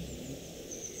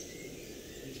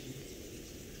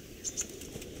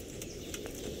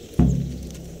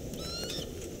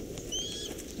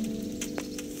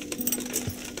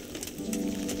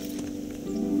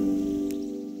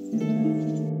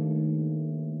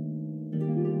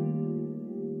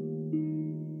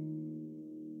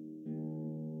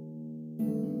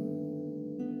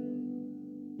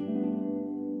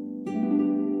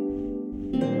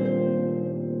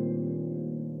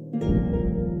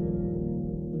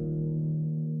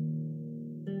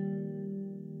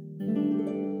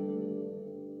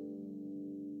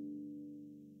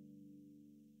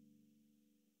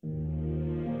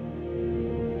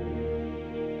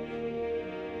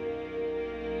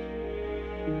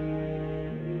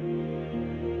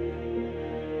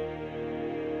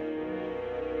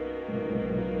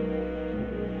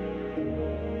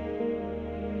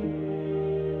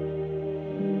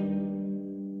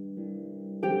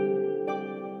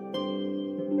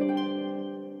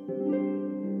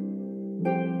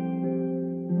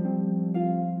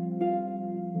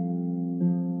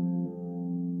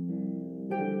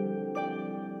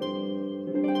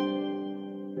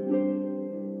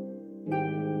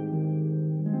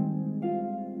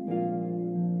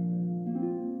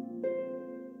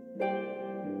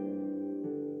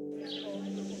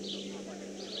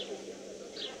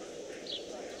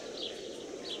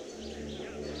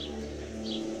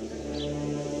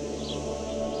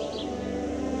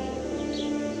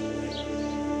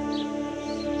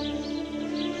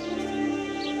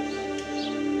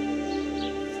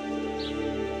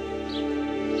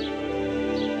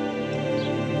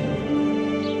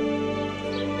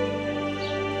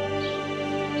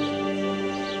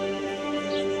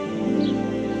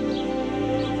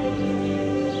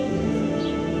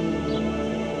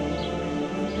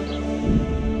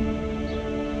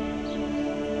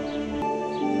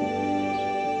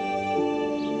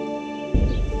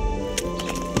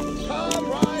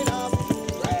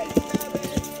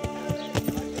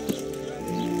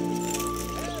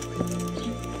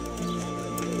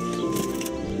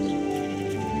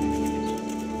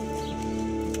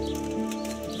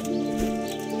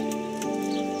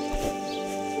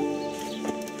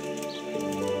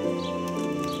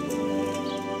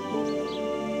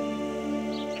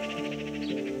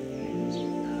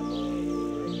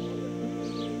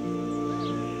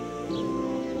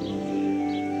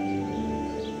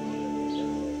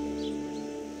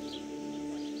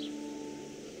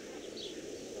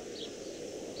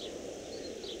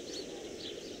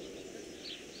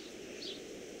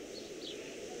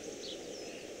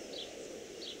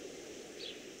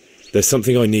 There's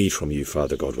something I need from you,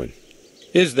 Father Godwin.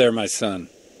 Is there, my son?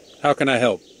 How can I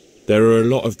help? There are a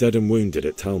lot of dead and wounded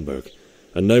at Talmberg,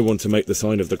 and no one to make the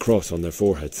sign of the cross on their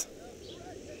foreheads.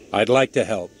 I'd like to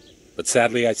help, but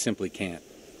sadly I simply can't.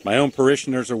 My own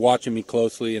parishioners are watching me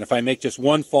closely, and if I make just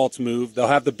one false move, they'll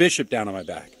have the bishop down on my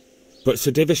back. But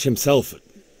Sir Divish himself...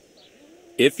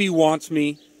 If he wants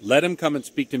me, let him come and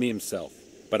speak to me himself.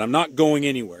 But I'm not going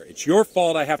anywhere. It's your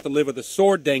fault I have to live with a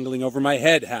sword dangling over my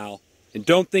head, Hal. And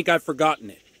don't think I've forgotten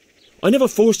it. I never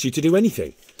forced you to do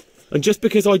anything. And just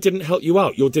because I didn't help you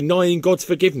out, you're denying God's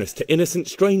forgiveness to innocent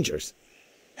strangers.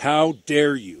 How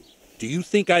dare you? Do you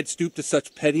think I'd stoop to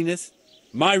such pettiness?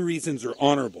 My reasons are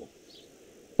honorable.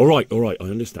 All right, I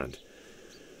understand.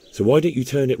 So why don't you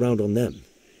turn it round on them?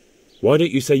 Why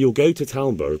don't you say you'll go to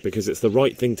Talmberg because it's the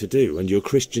right thing to do and your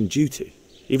Christian duty,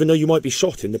 even though you might be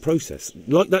shot in the process,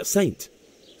 like that saint?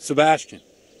 Sebastian.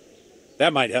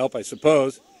 That might help, I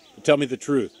suppose. But tell me the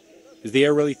truth. Is the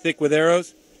air really thick with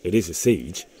arrows? It is a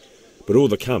siege, but all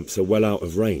the camps are well out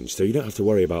of range, so you don't have to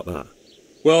worry about that.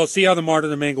 Well, see how the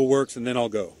martyrdom angle works, and then I'll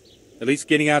go. At least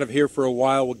getting out of here for a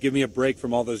while will give me a break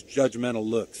from all those judgmental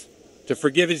looks. To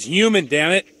forgive is human,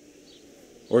 damn it!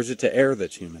 Or is it to err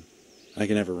that's human? I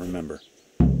can never remember.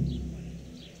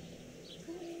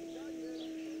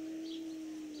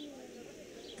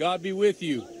 God be with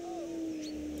you.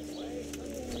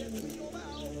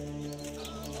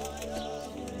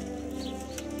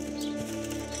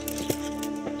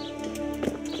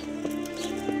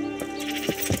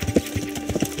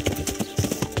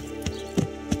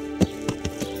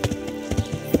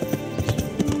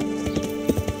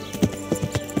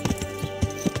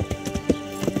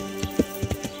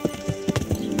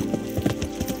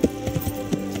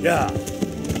 Yeah.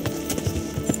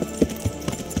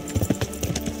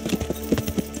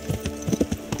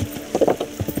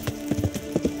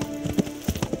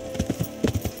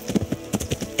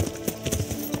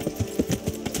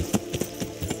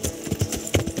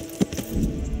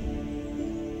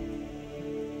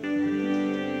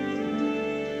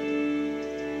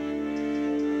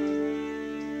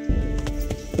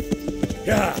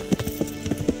 Yeah.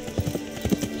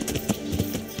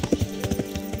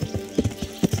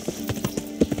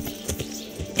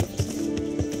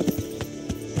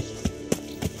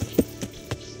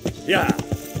 Yeah.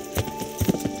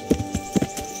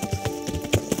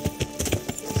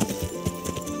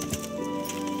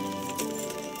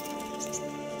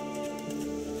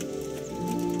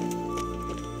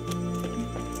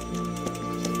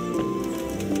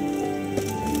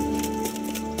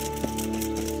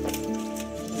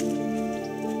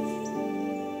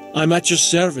 I'm at your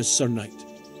service, Sir Knight.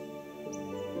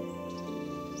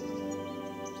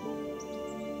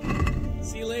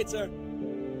 See you later.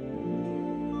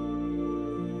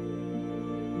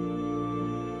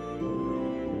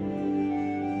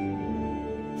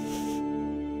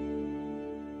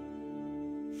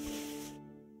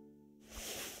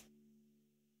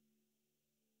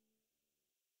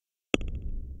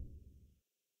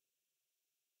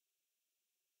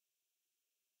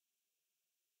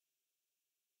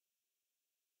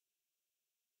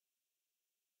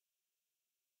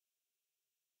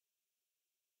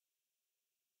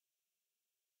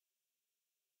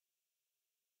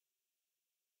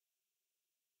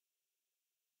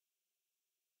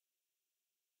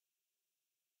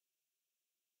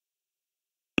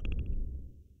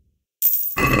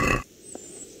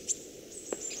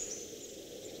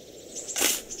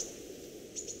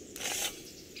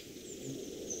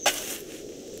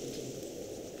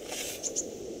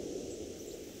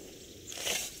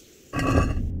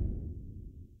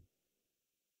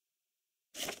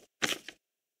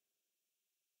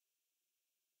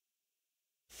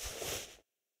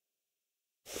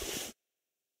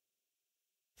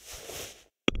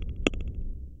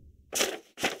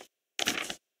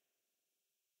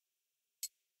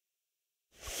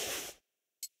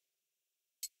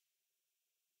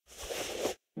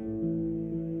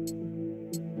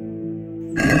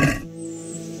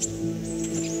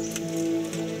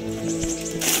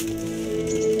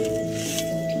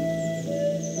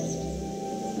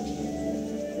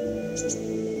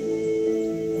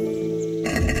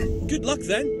 Good luck,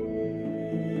 then.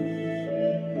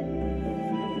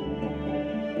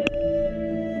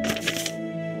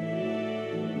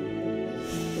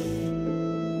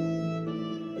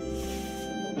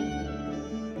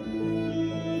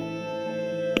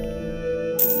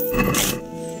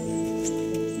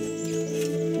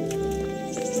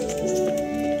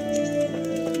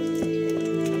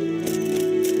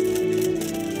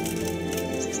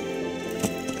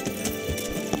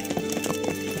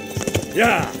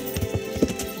 Yeah.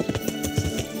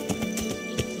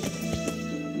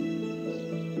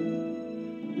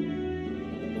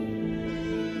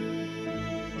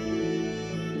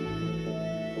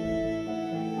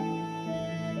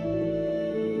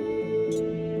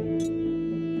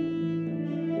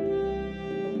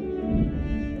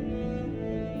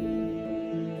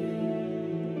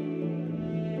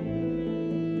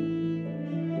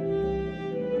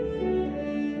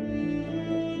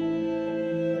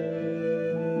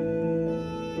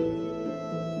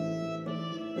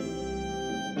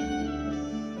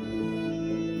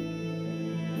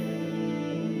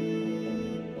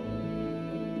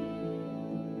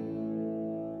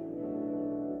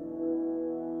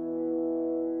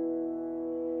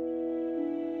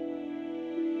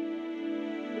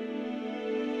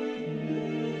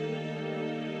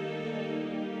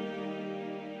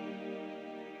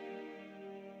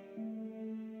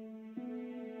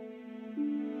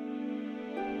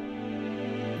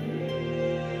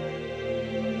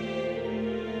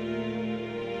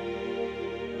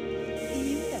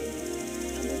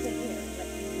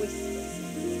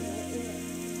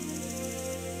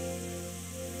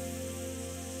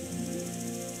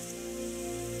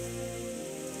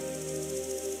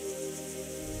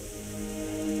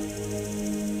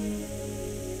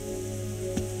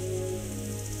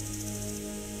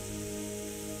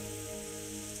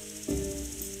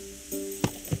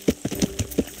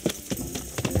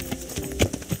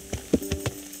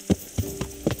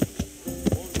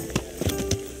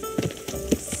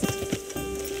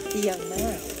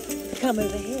 Come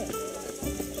over here.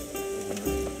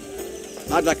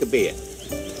 I'd like a beer.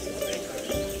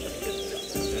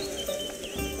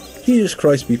 Jesus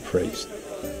Christ be praised.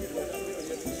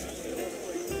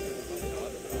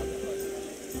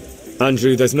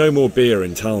 Andrew, there's no more beer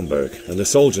in Talmberg, and the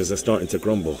soldiers are starting to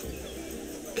grumble.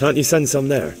 Can't you send some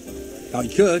there? I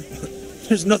could.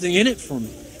 There's nothing in it for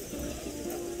me.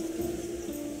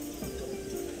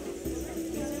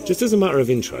 Just as a matter of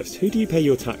interest, who do you pay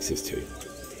your taxes to?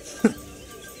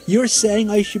 You're saying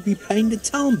I should be paying to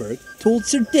Talmberg, told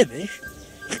Sir Divish?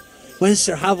 When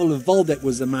Sir Havel of Waldeck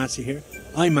was the master here,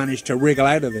 I managed to wriggle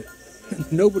out of it.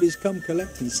 Nobody's come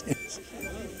collecting since.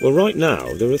 Well, right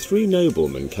now, there are 3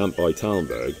 noblemen camped by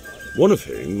Talmberg, one of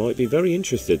whom might be very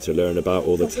interested to learn about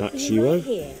all the tax you owe.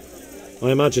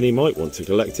 I imagine he might want to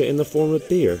collect it in the form of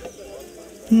beer.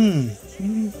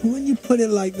 When you put it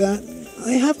like that,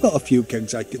 I have got a few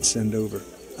kegs I could send over.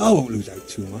 I won't lose out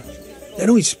too much. They'd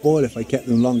only spoil if I kept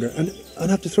them longer, and I'd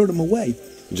have to throw them away.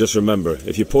 Just remember,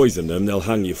 if you poison them, they'll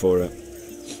hang you for it.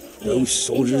 Those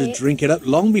soldiers would drink it up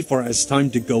long before it has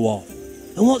time to go off.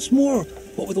 And what's more,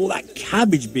 what with all that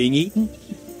cabbage being eaten,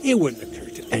 it wouldn't occur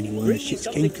to anyone that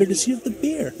shits came courtesy of the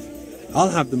beer. I'll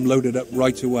have them loaded up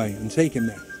right away and taken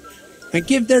there. And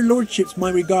give their lordships my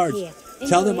regards.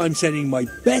 Tell them I'm sending my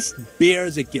best beer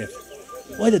as a gift.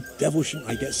 Why the devil shouldn't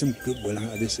I get some goodwill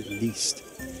out of this at least?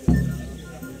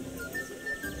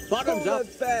 Bottoms up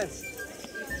fast.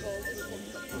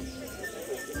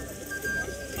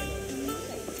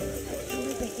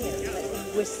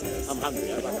 I'm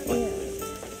hungry. I'd like a bite.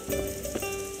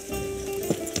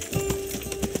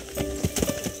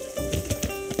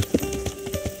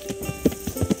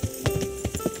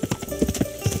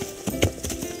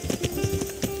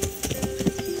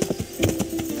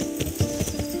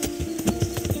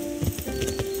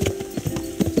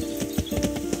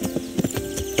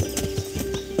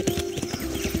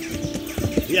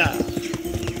 Yeah.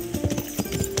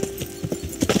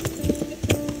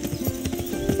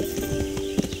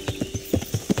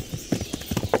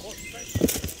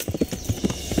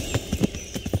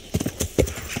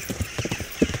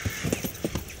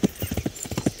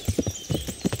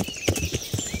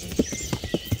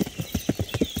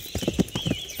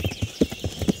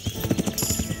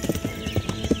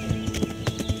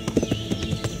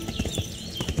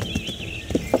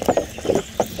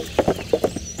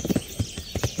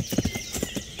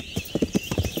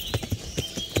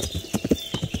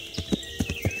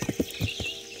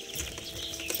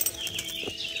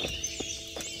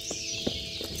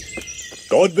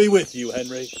 God be with you,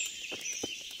 Henry.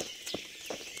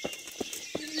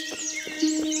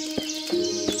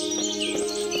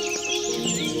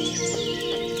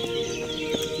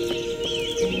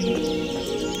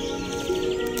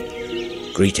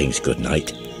 Greetings, good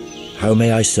knight. How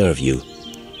may I serve you?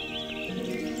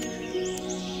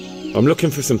 I'm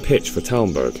looking for some pitch for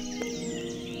Talmberg.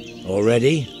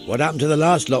 Already? What happened to the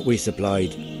last lot we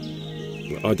supplied?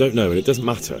 I don't know, and it doesn't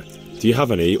matter. Do you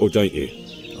have any, or don't you?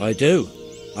 I do.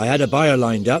 I had a buyer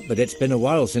lined up, but it's been a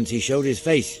while since he showed his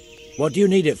face. What do you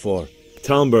need it for?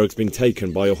 Talmberg's been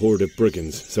taken by a horde of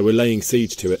brigands, so we're laying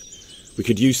siege to it. We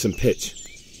could use some pitch.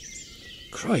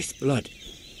 Christ blood.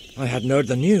 I hadn't heard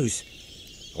the news.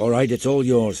 All right, it's all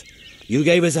yours. You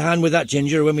gave us a hand with that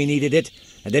ginger when we needed it,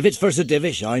 and if it's for Sir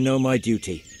Divish, I know my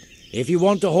duty. If you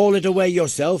want to haul it away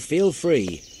yourself, feel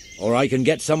free, or I can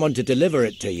get someone to deliver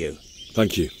it to you.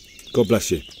 Thank you. God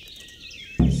bless you.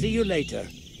 See you later.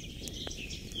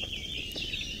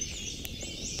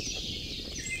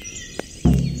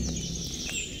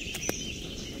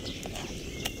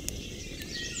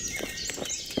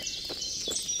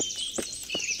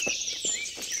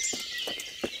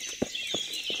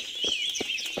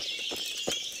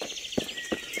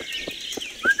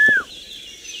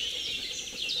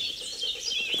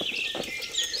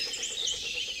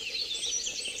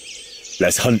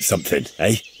 Let's hunt something,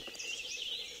 eh?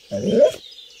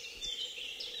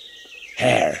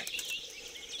 Hare.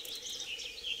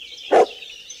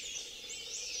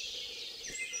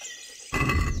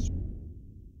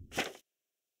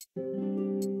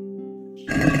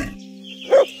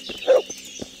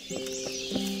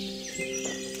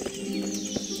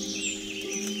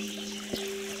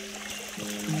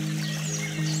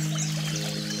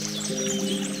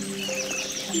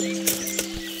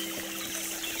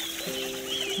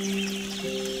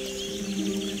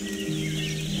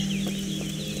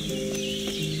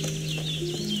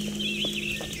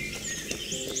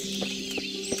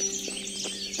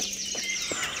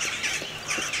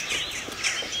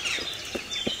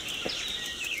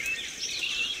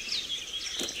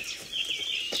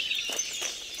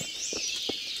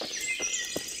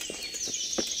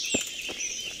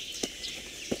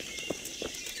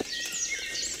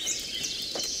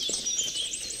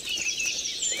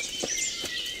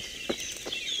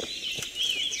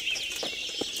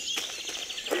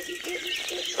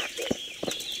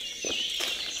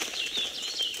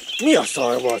 Mi a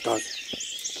szar volt az?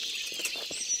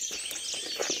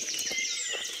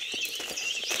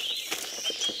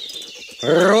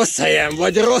 Rossz helyen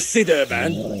vagy rossz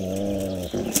időben?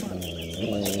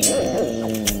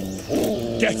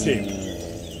 Get him!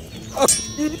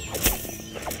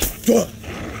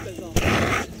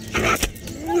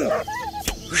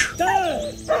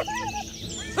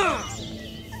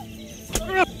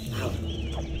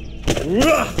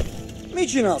 Mit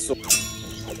csinálsz?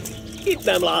 Itt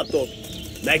nem látok.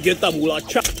 Megjött a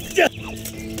mulatság.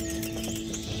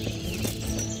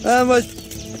 Nem vagy...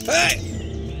 Hey!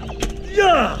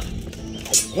 Ja!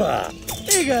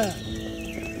 Igen!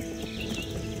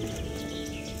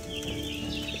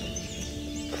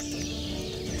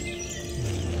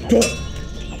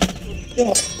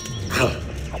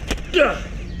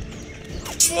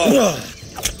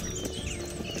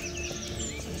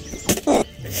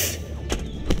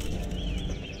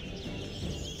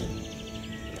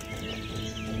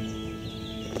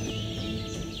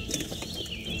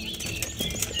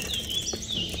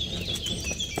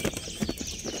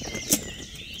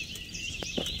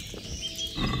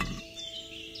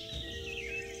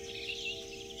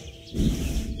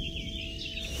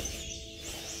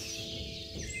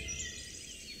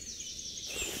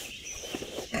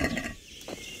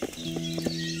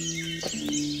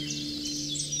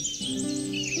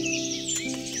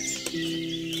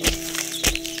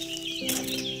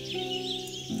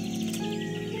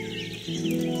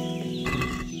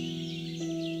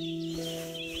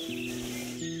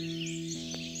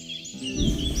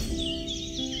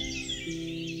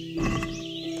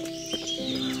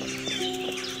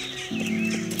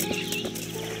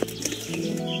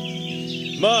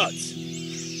 Mats!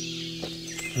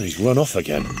 He's run off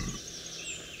again.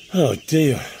 Oh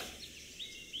dear.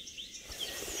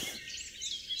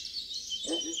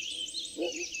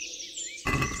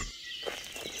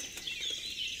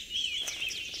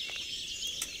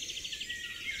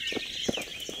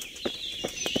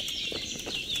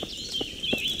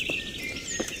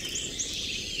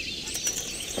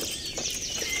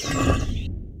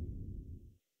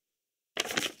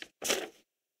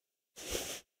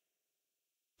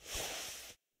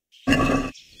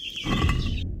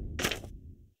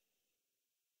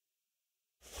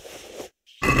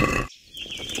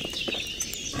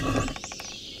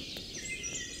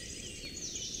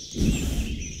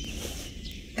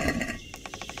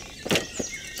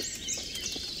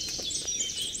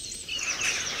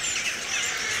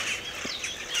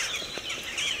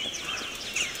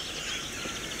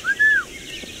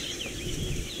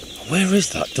 Where is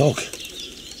that dog?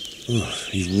 Oh,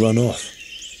 he's run off.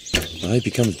 I hope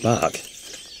he comes back.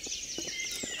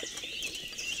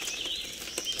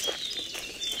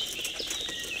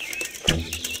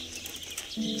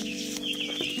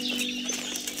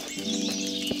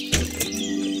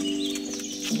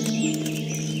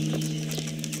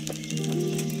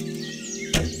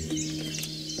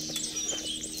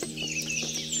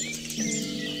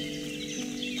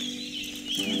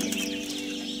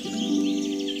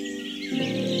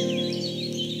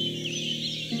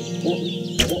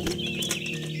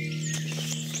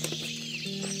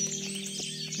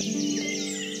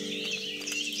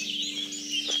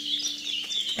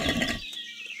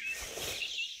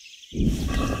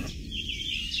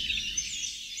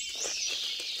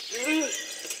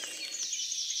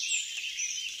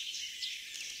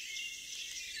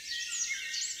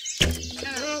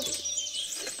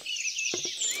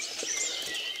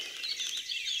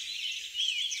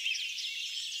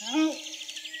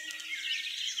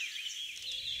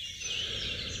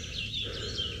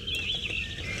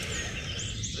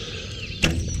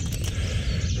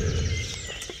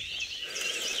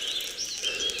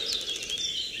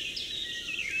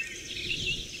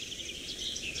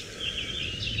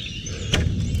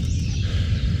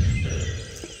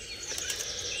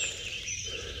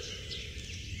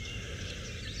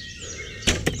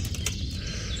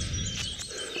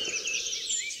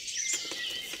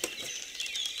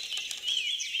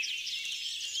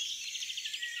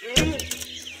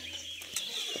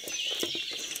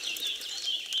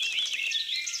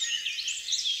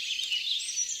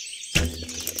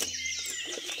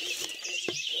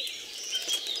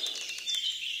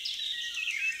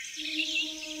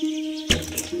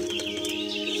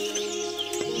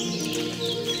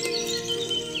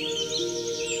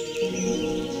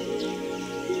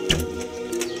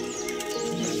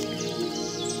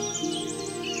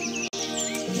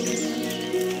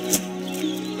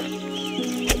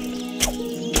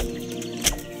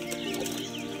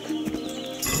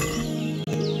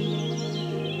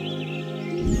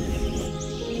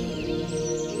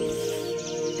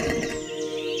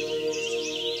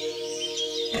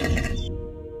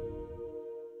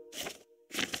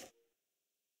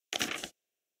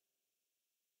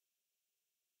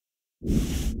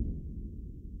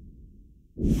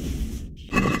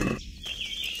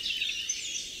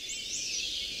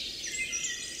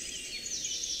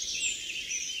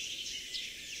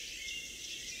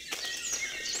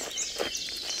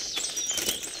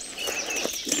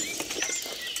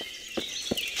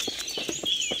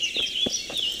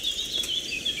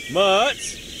 Mutt?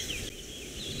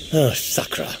 Oh,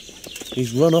 Sakra.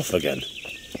 He's run off again.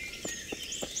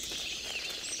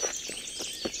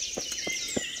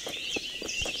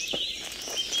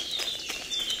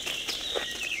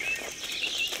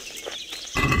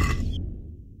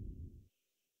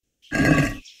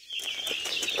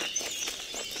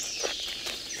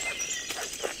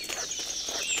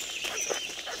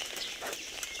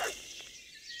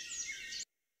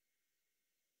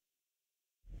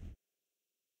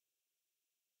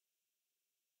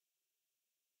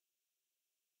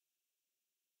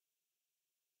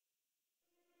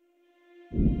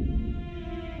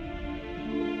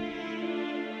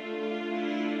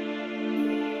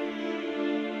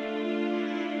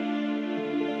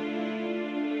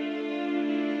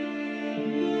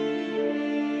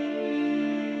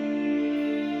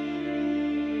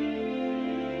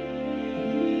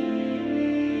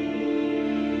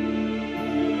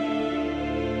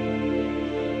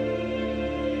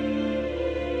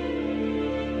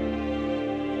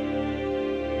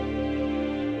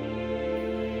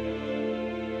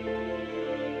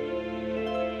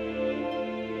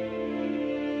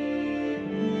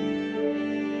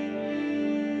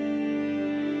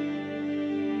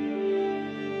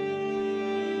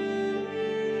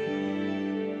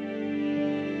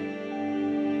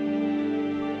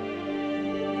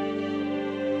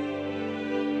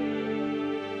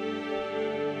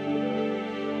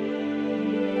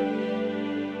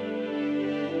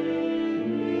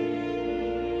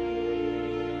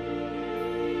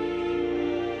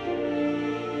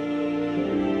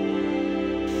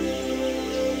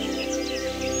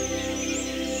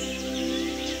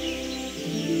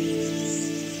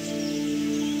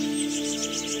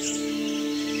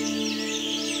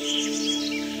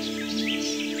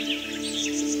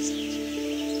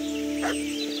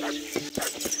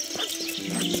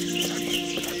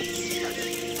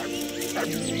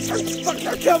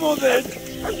 Come on then!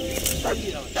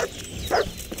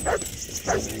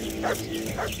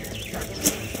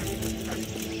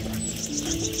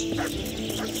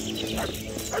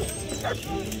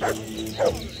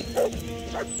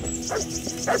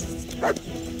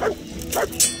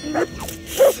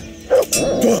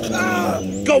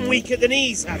 Gone weak at the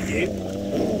knees, have you?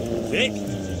 Vic?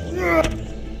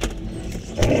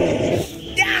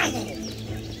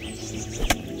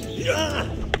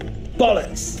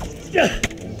 Bollocks!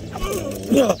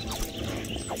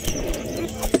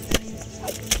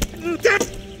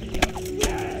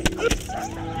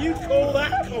 You call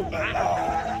that combat?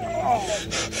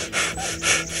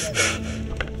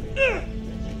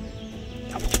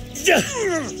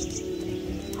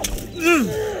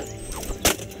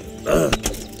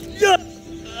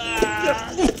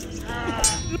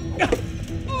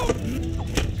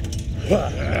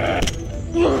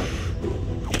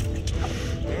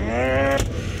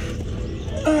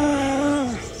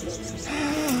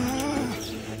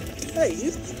 Hey,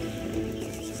 you.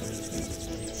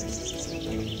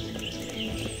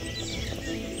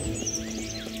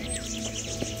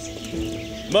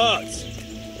 Mutt!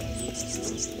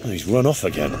 Oh, he's run off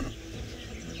again.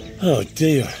 Oh,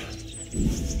 dear.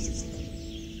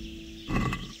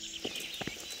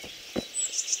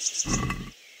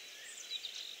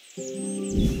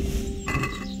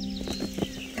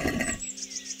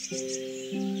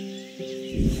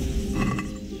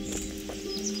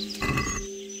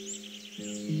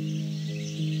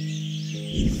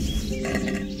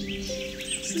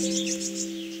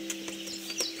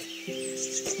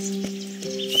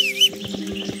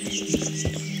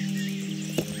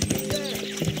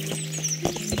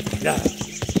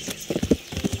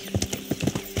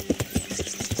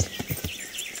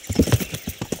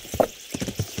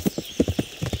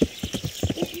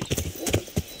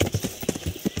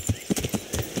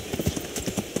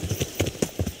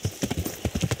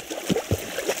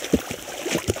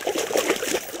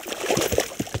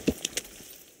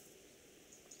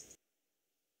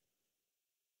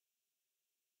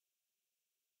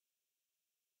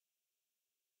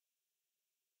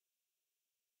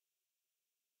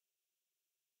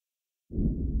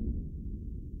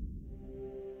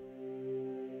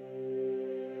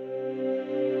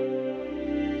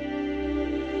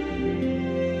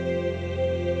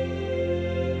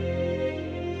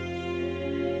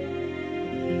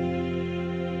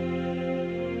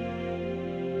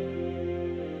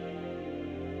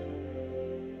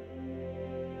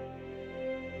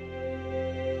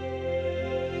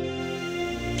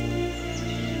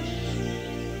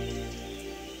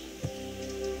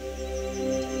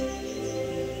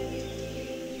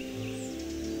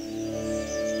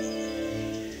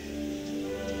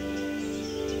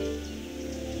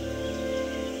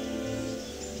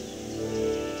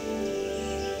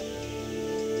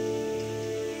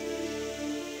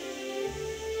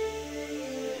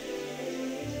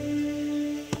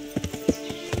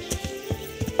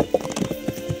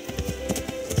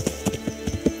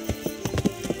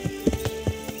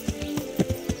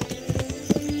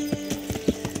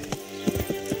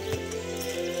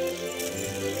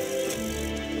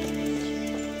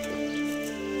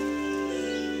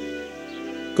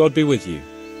 God be with you.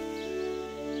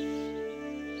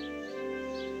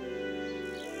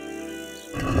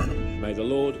 May the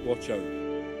Lord watch over you.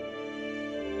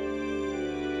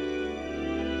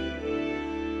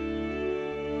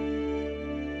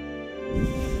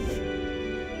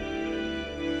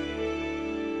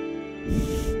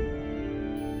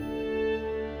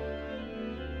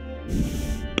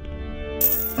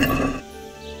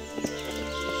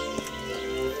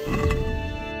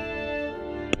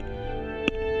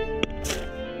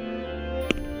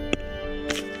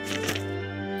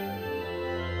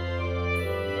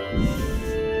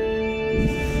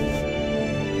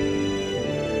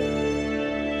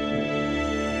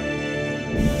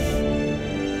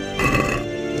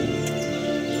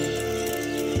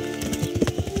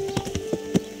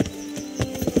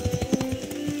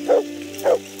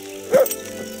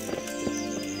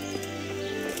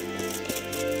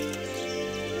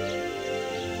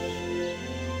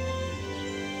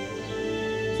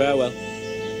 Farewell.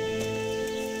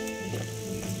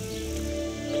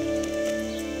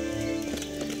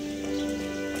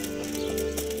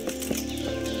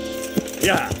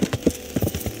 Yeah.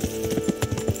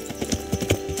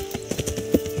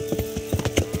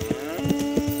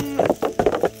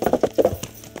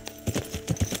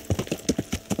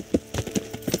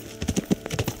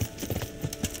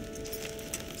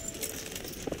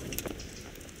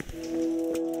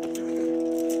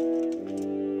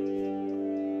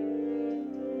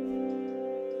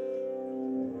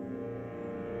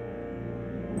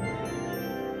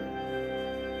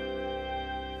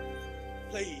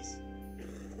 Please.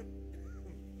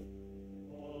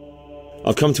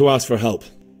 I've come to ask for help.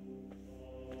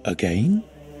 Again?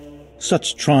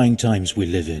 Such trying times we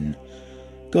live in.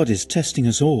 God is testing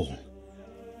us all.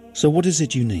 So what is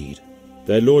it you need?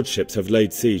 Their lordships have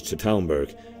laid siege to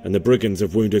Talmberg, and the brigands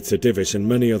have wounded Sir Divish and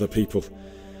many other people.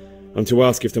 I'm to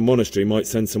ask if the monastery might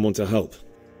send someone to help.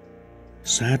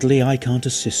 Sadly, I can't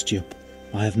assist you.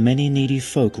 I have many needy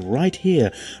folk right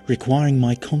here requiring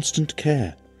my constant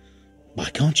care. I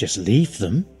can't just leave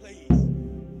them.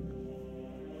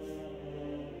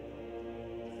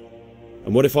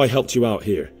 And what if I helped you out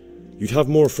here? You'd have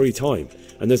more free time,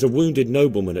 and there's a wounded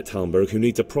nobleman at Talmberg who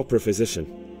needs a proper physician.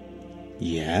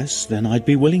 Yes, then I'd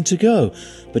be willing to go,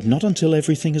 but not until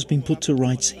everything has been put to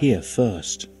rights here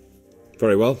first.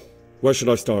 Very well. Where should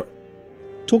I start?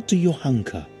 Talk to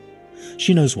Johanka.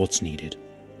 She knows what's needed.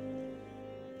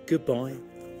 Goodbye.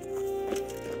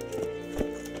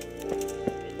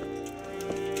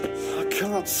 I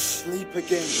can't sleep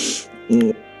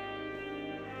again.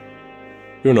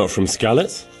 You're not from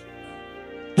Skalitz?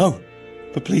 No,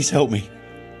 but please help me.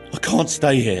 I can't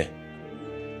stay here.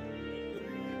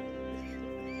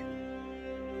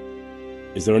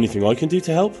 Is there anything I can do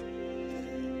to help?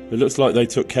 It looks like they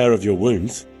took care of your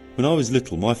wounds. When I was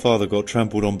little, my father got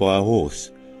trampled on by a horse,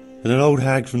 and an old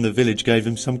hag from the village gave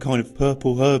him some kind of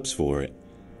purple herbs for it.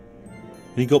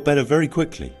 And he got better very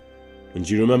quickly. And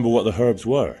do you remember what the herbs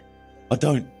were? I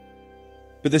don't.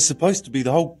 But there's supposed to be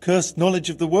the whole cursed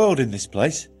knowledge of the world in this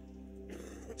place.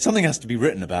 Something has to be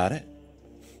written about it.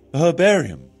 A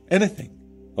herbarium. Anything.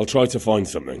 I'll try to find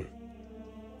something.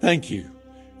 Thank you.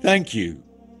 Thank you.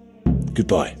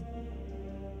 Goodbye.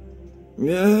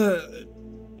 Yeah.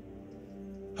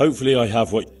 Hopefully I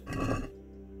have what...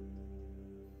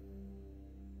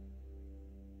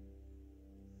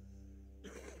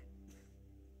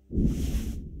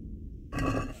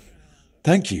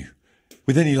 Thank you.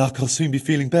 With any luck, I'll soon be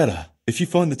feeling better. If you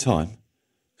find the time,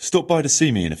 stop by to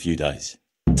see me in a few days.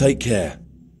 Take care.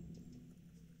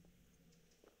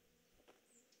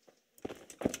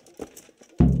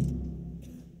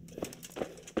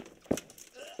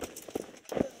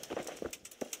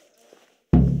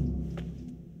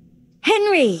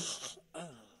 Henry!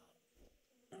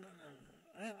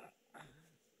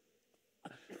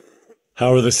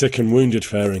 How are the sick and wounded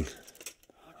faring?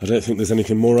 I don't think there's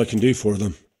anything more I can do for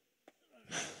them.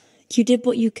 You did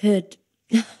what you could.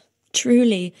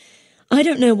 Truly. I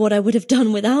don't know what I would have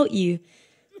done without you.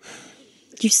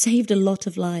 You saved a lot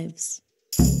of lives.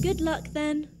 Good luck,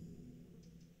 then.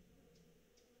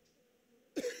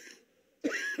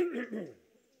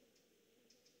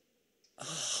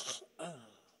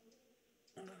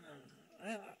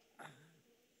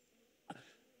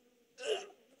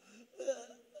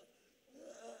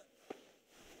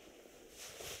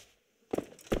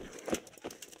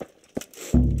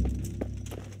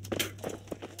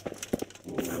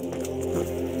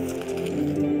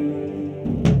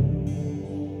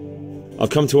 I've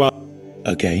come to ask...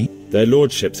 Again? Their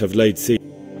lordships have laid siege.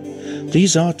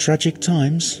 These are tragic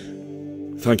times.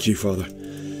 Thank you, Father.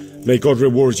 May God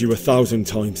reward you 1,000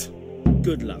 times.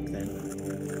 Good luck, then.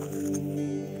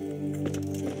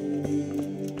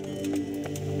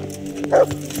 Yeah.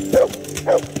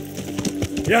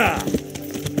 Yeah.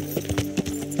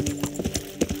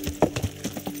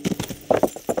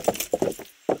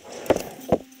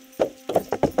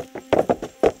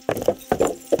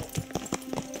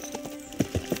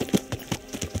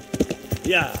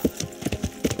 Yeah.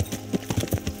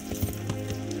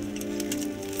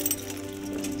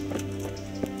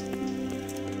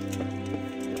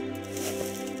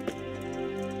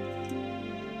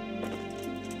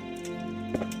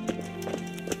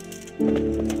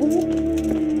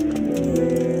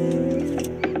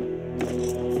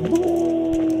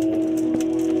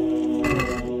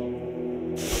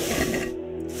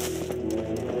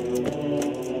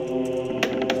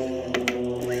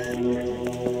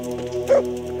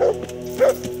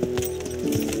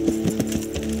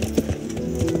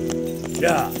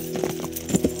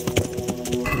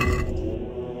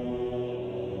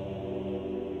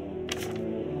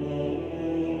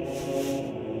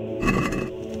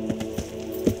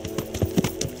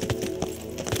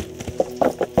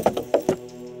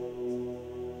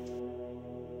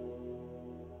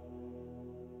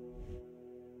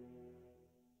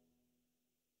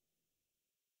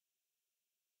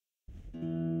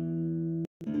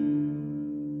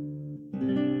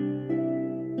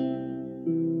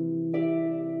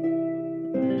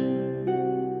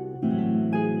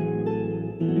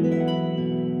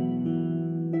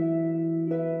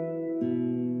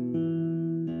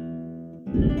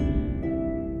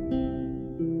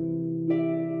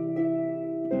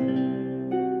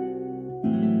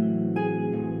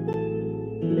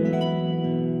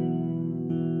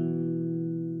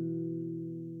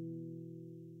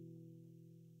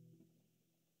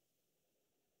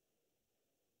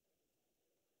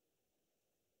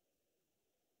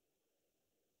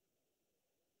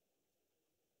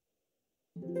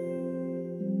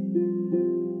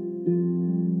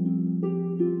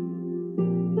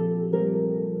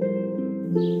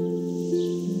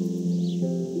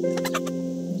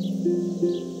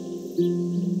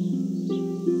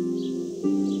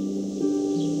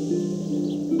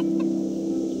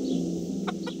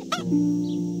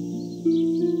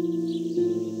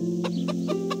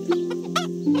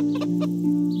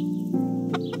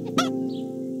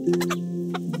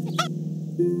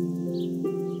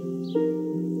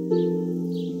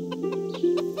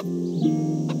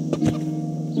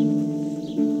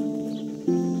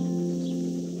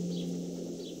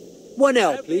 One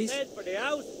out, please. For the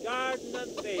house, garden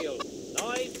and field.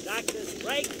 Knives, axes,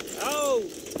 rakes, oh!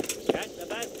 Get the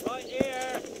best right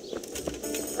here.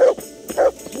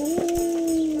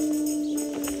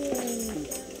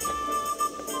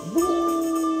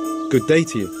 Good day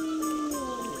to you.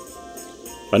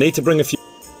 I need to bring a few...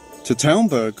 To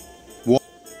Townburg? What?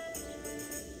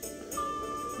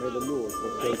 May the Lord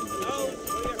fulfill you.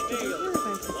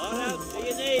 What else do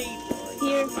you need?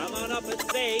 Here. Come on up and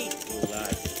see.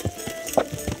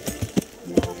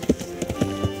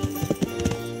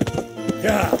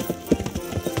 Yeah.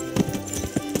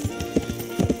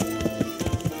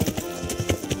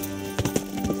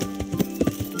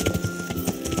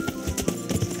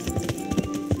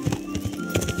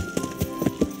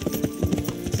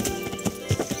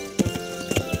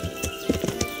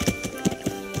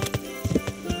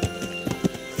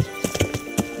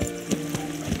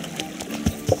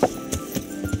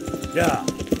 Yeah.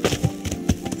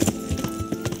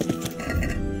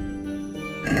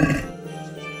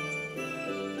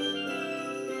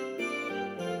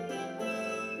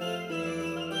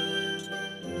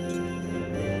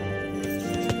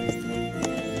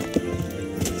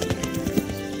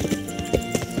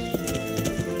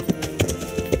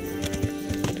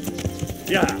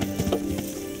 Yeah.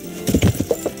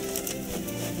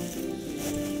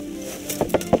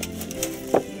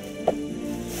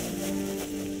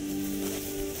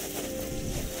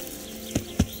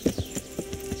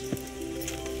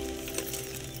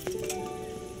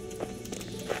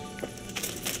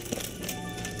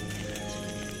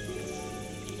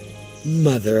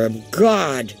 Mother of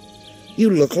God! You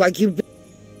look like you've been...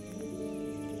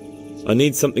 I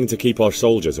need something to keep our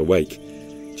soldiers awake.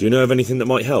 Do you know of anything that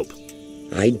might help?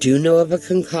 I do know of a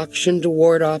concoction to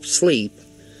ward off sleep.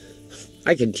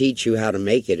 I can teach you how to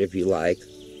make it if you like.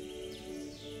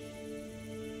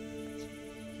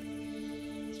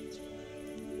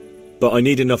 But I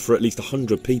need enough for at least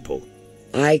 100 people.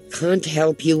 I can't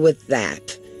help you with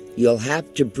that. You'll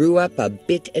have to brew up a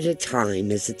bit at a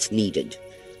time as it's needed.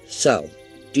 So,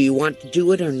 do you want to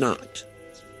do it or not?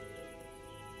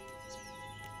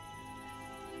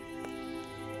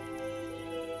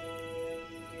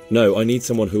 No, I need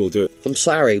someone who will do it. I'm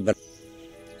sorry, but...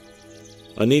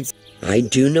 I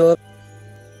do know...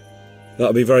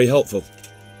 That'll be very helpful.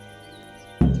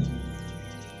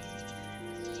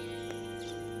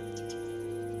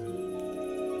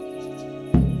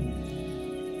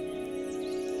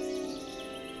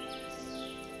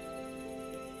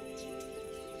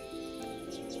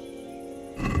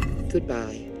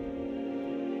 Goodbye.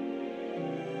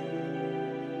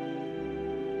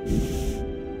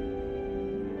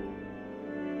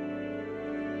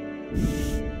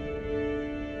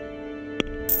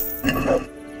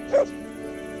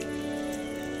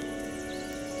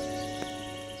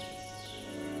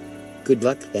 Good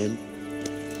luck, then.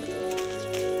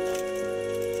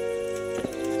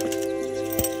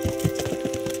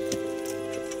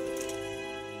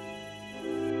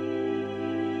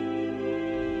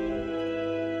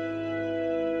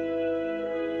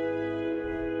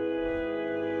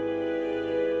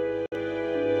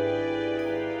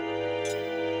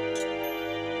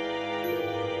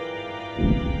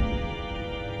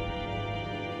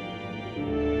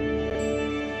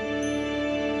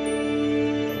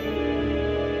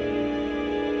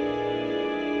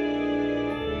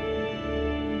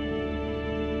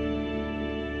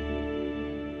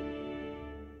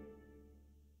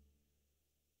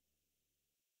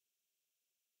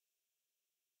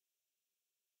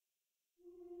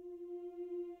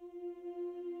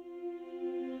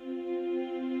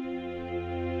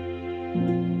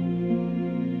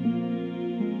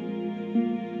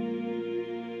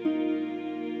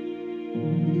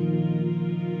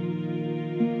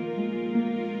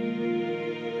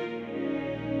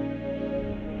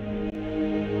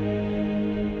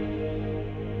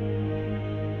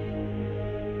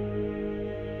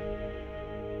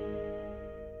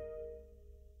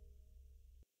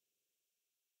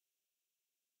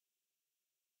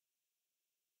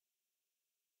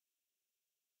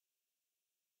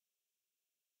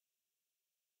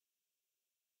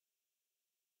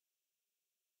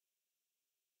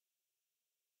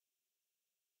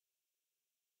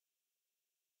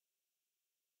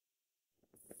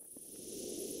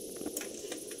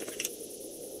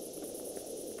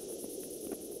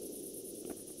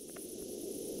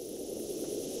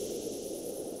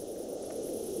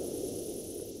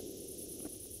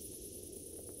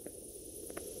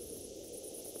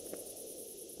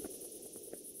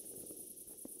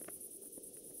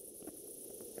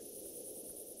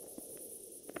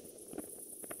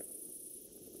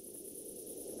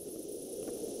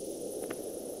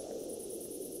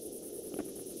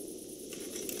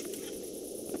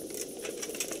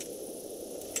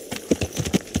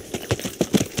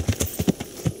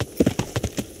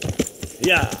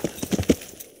 Yeah.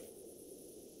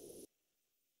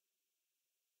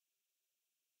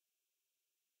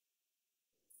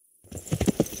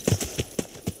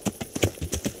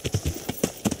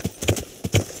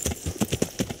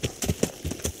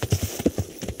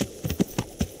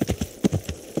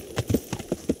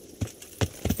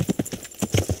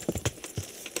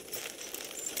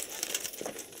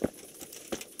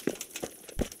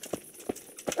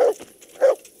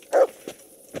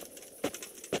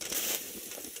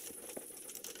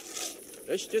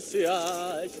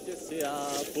 Ещеся,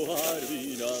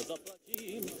 Пугарина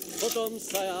заплатим, потом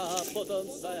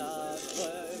сая,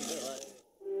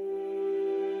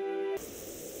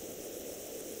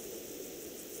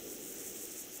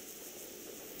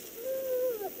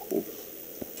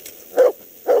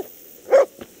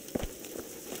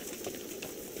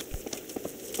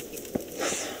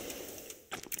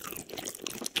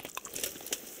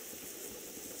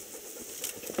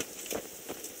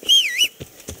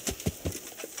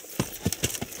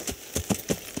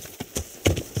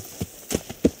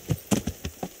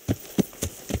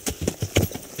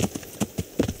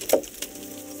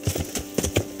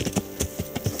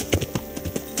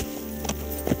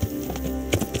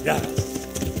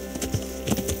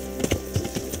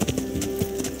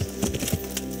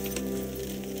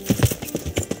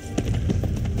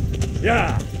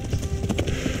 Yeah.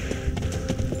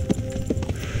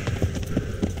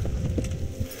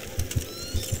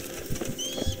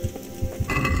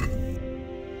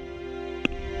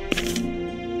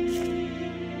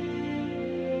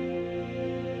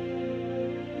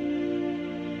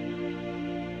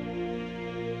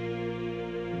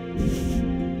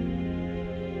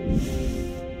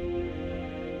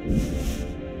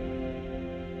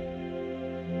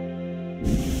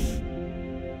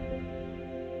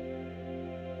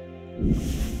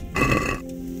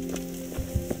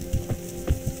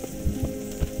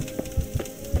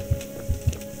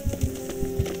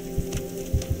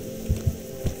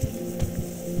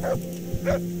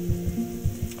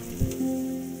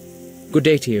 Good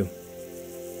day to you.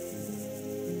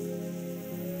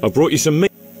 I brought you some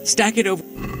meat. Stack it over.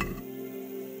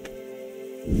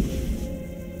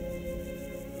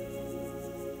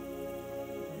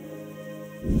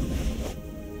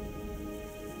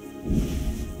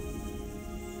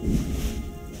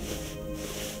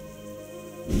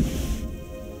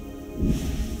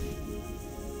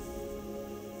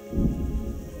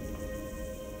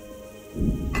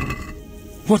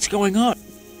 What's going on?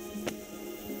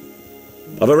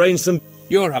 I've arranged some...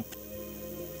 You're up.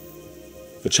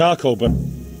 For charcoal, but...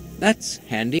 That's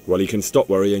handy. Well, you can stop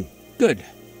worrying. Good.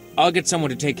 I'll get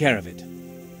someone to take care of it.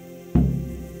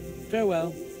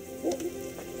 Farewell.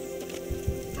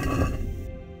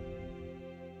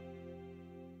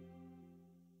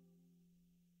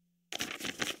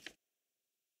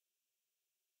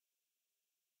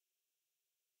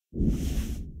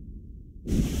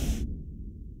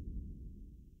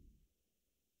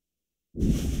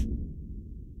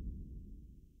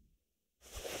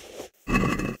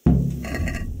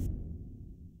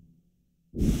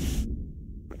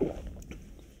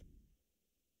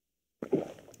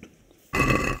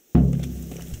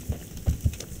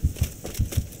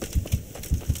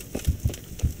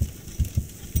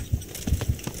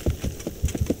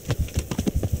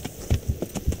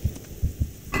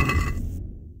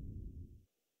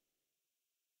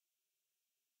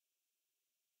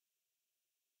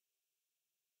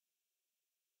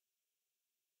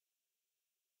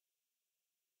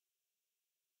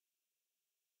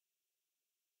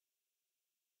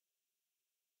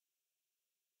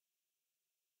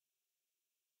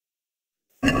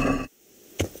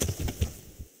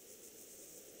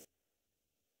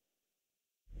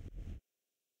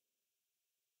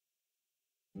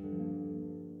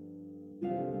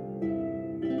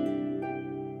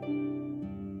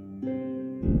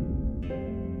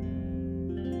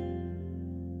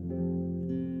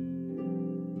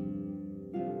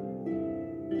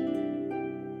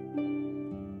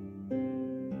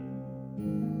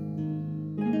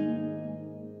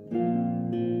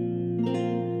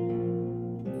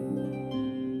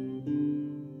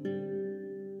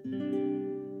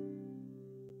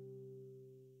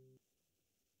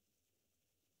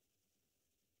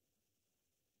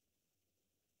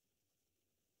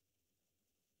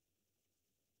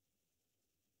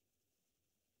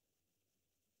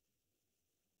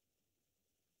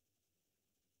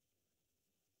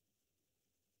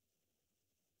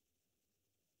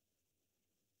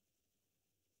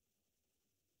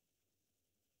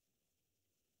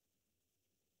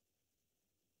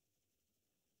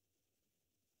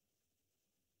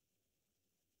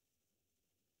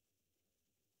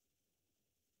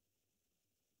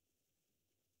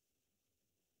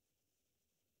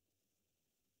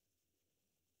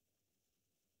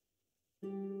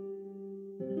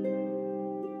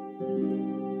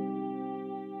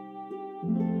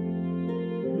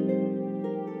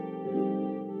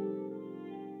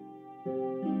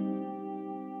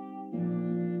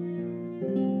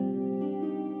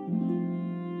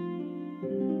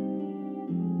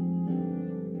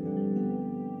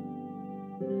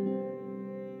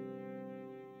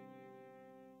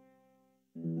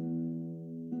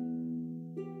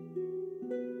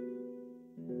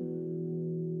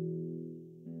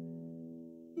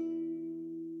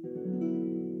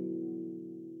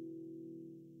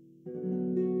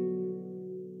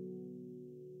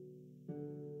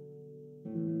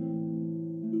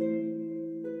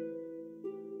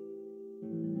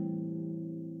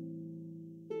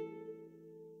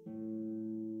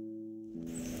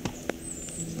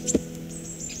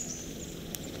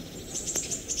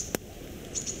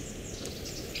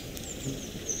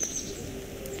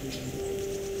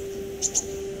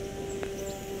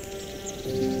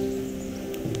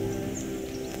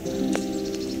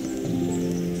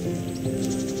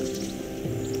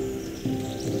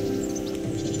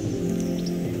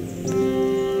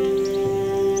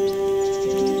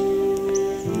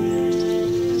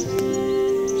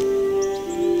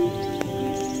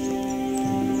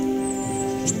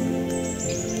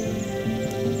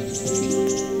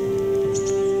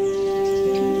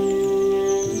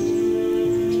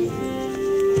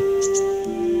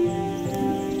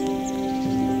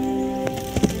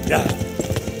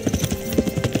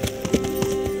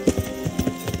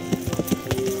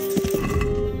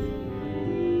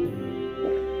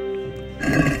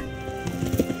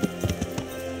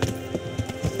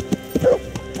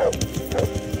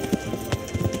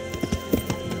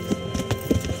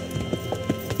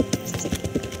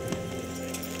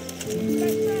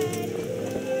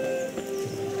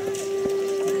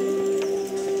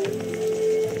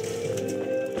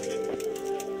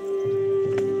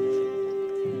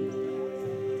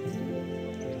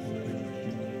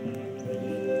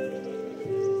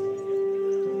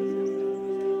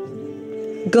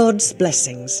 God's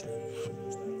blessings.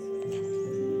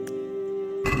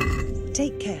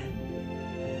 Take care.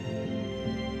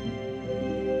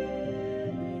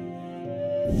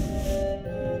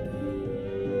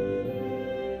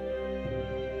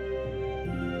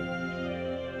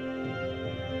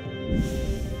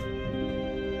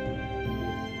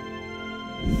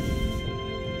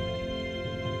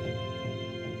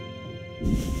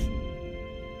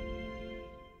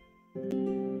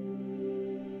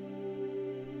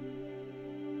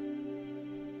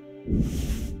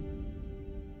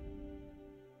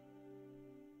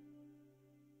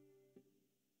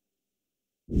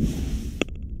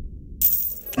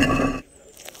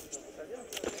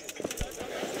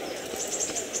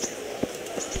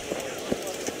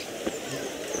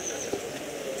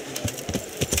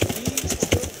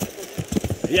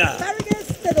 Yeah. Asparagus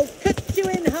that'll cut you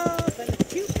in half and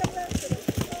cucumbers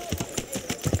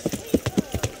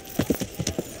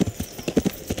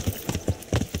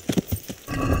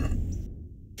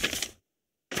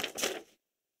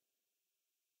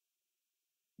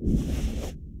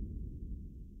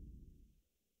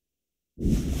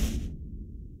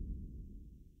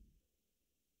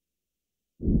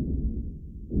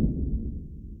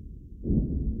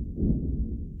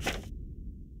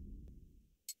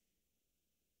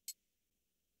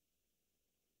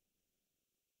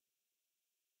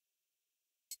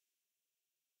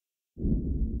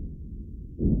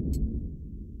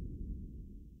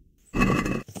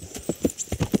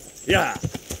Yeah.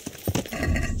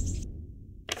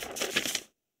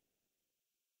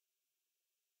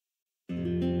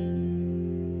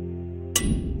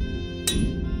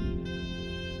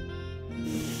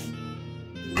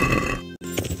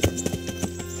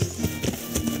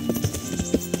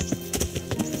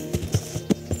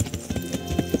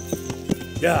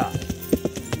 Yeah.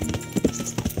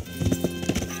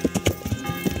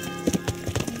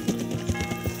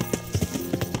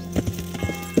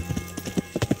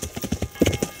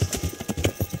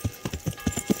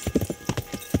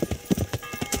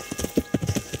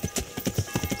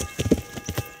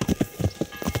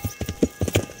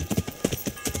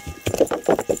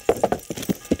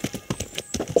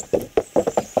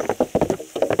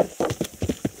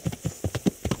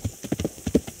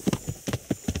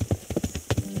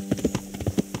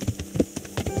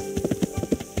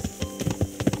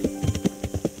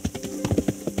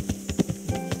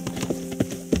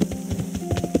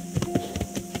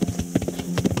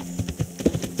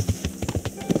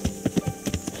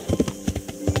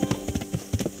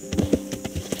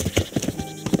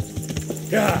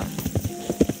 Yeah.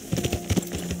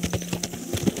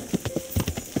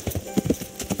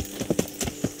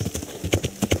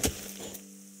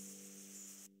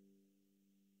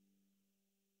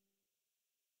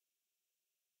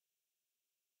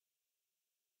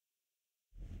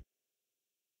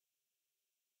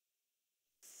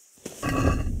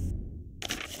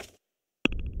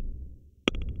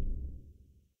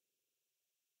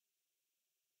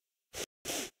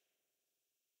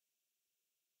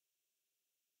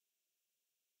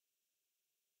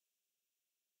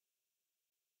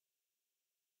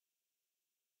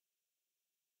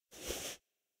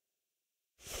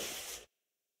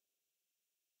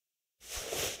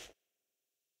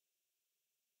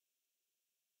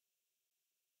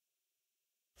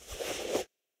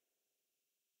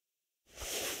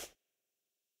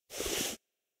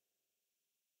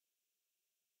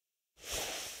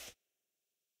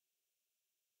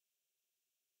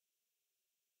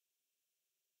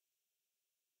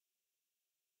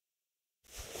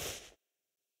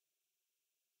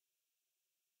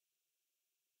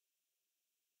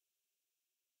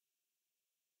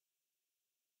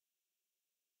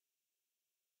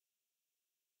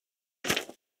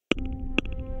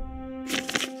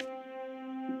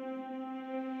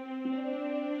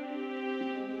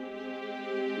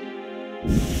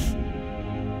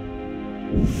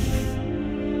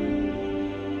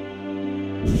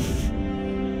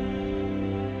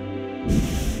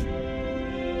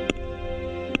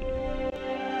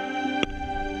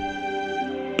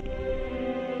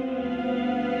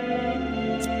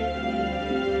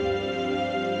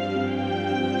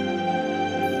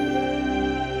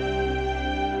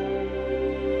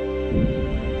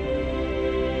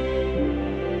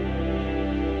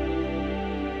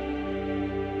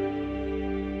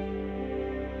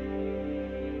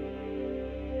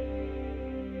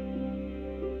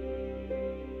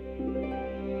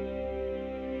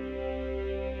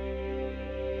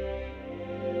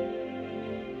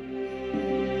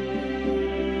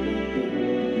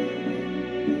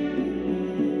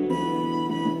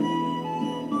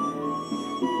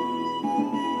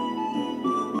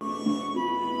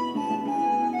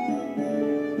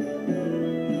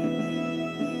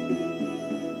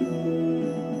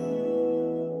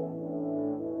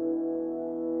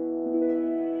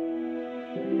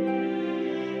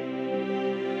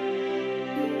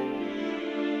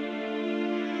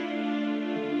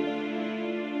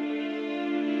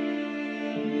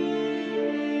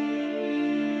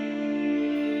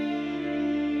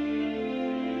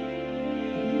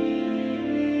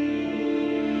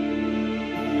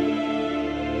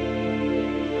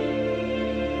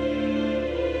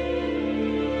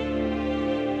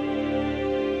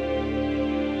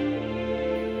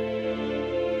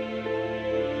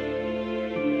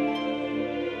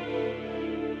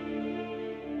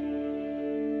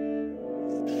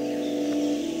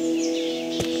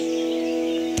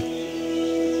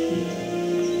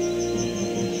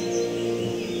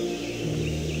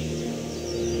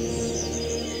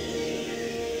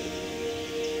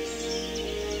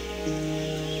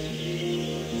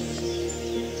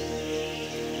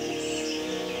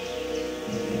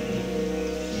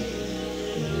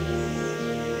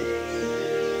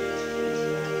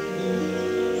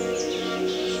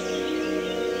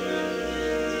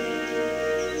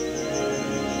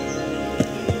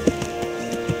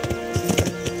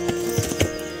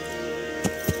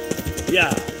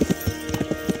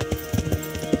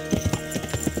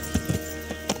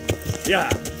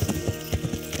 Yeah.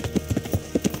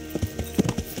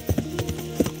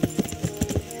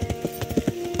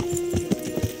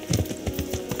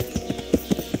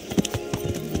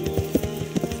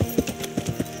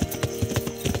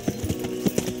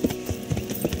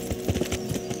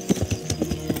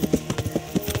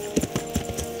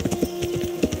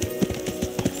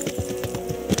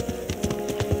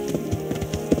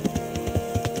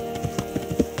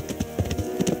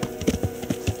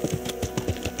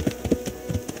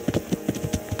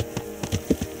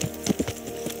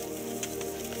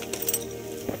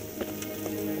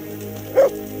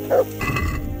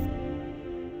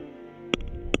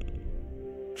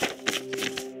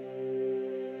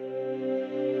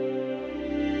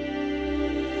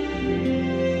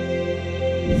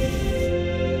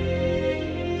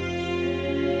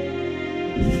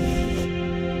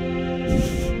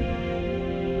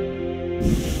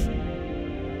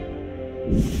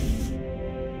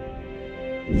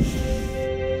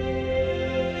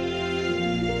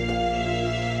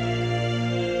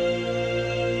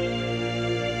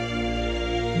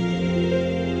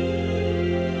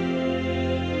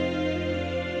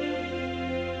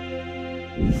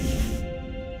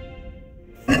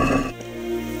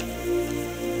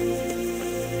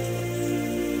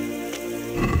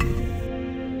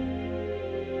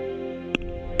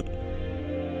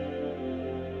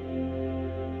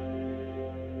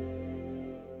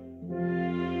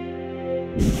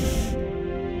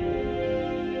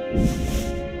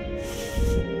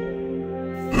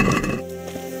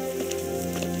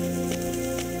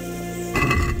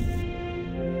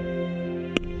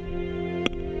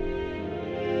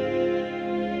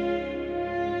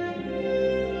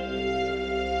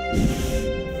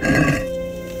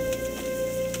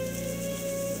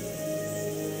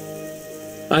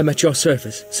 I'm at your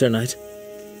service, Sir Knight.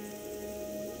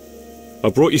 I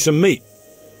brought you some meat.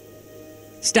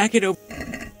 Stack it over.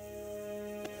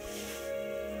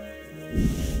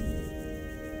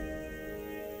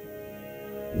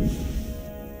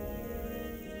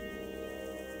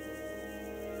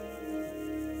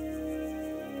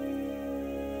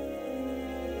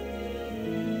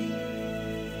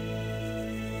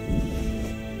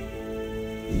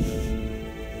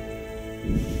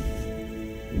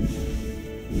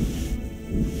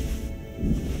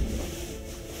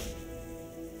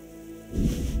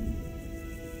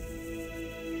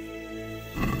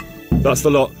 That's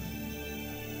the lot.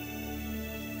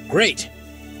 Great.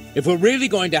 If we're really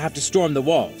going to have to storm the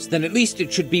walls, then at least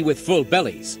it should be with full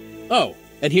bellies. Oh,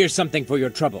 and here's something for your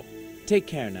trouble. Take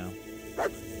care now.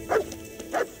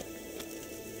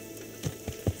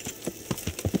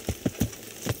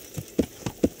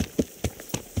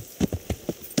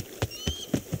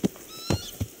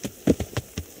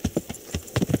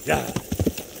 Yeah.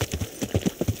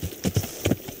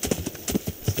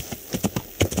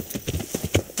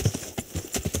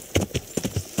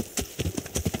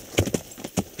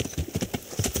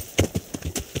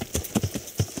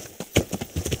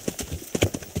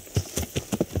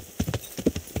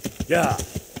 Yeah.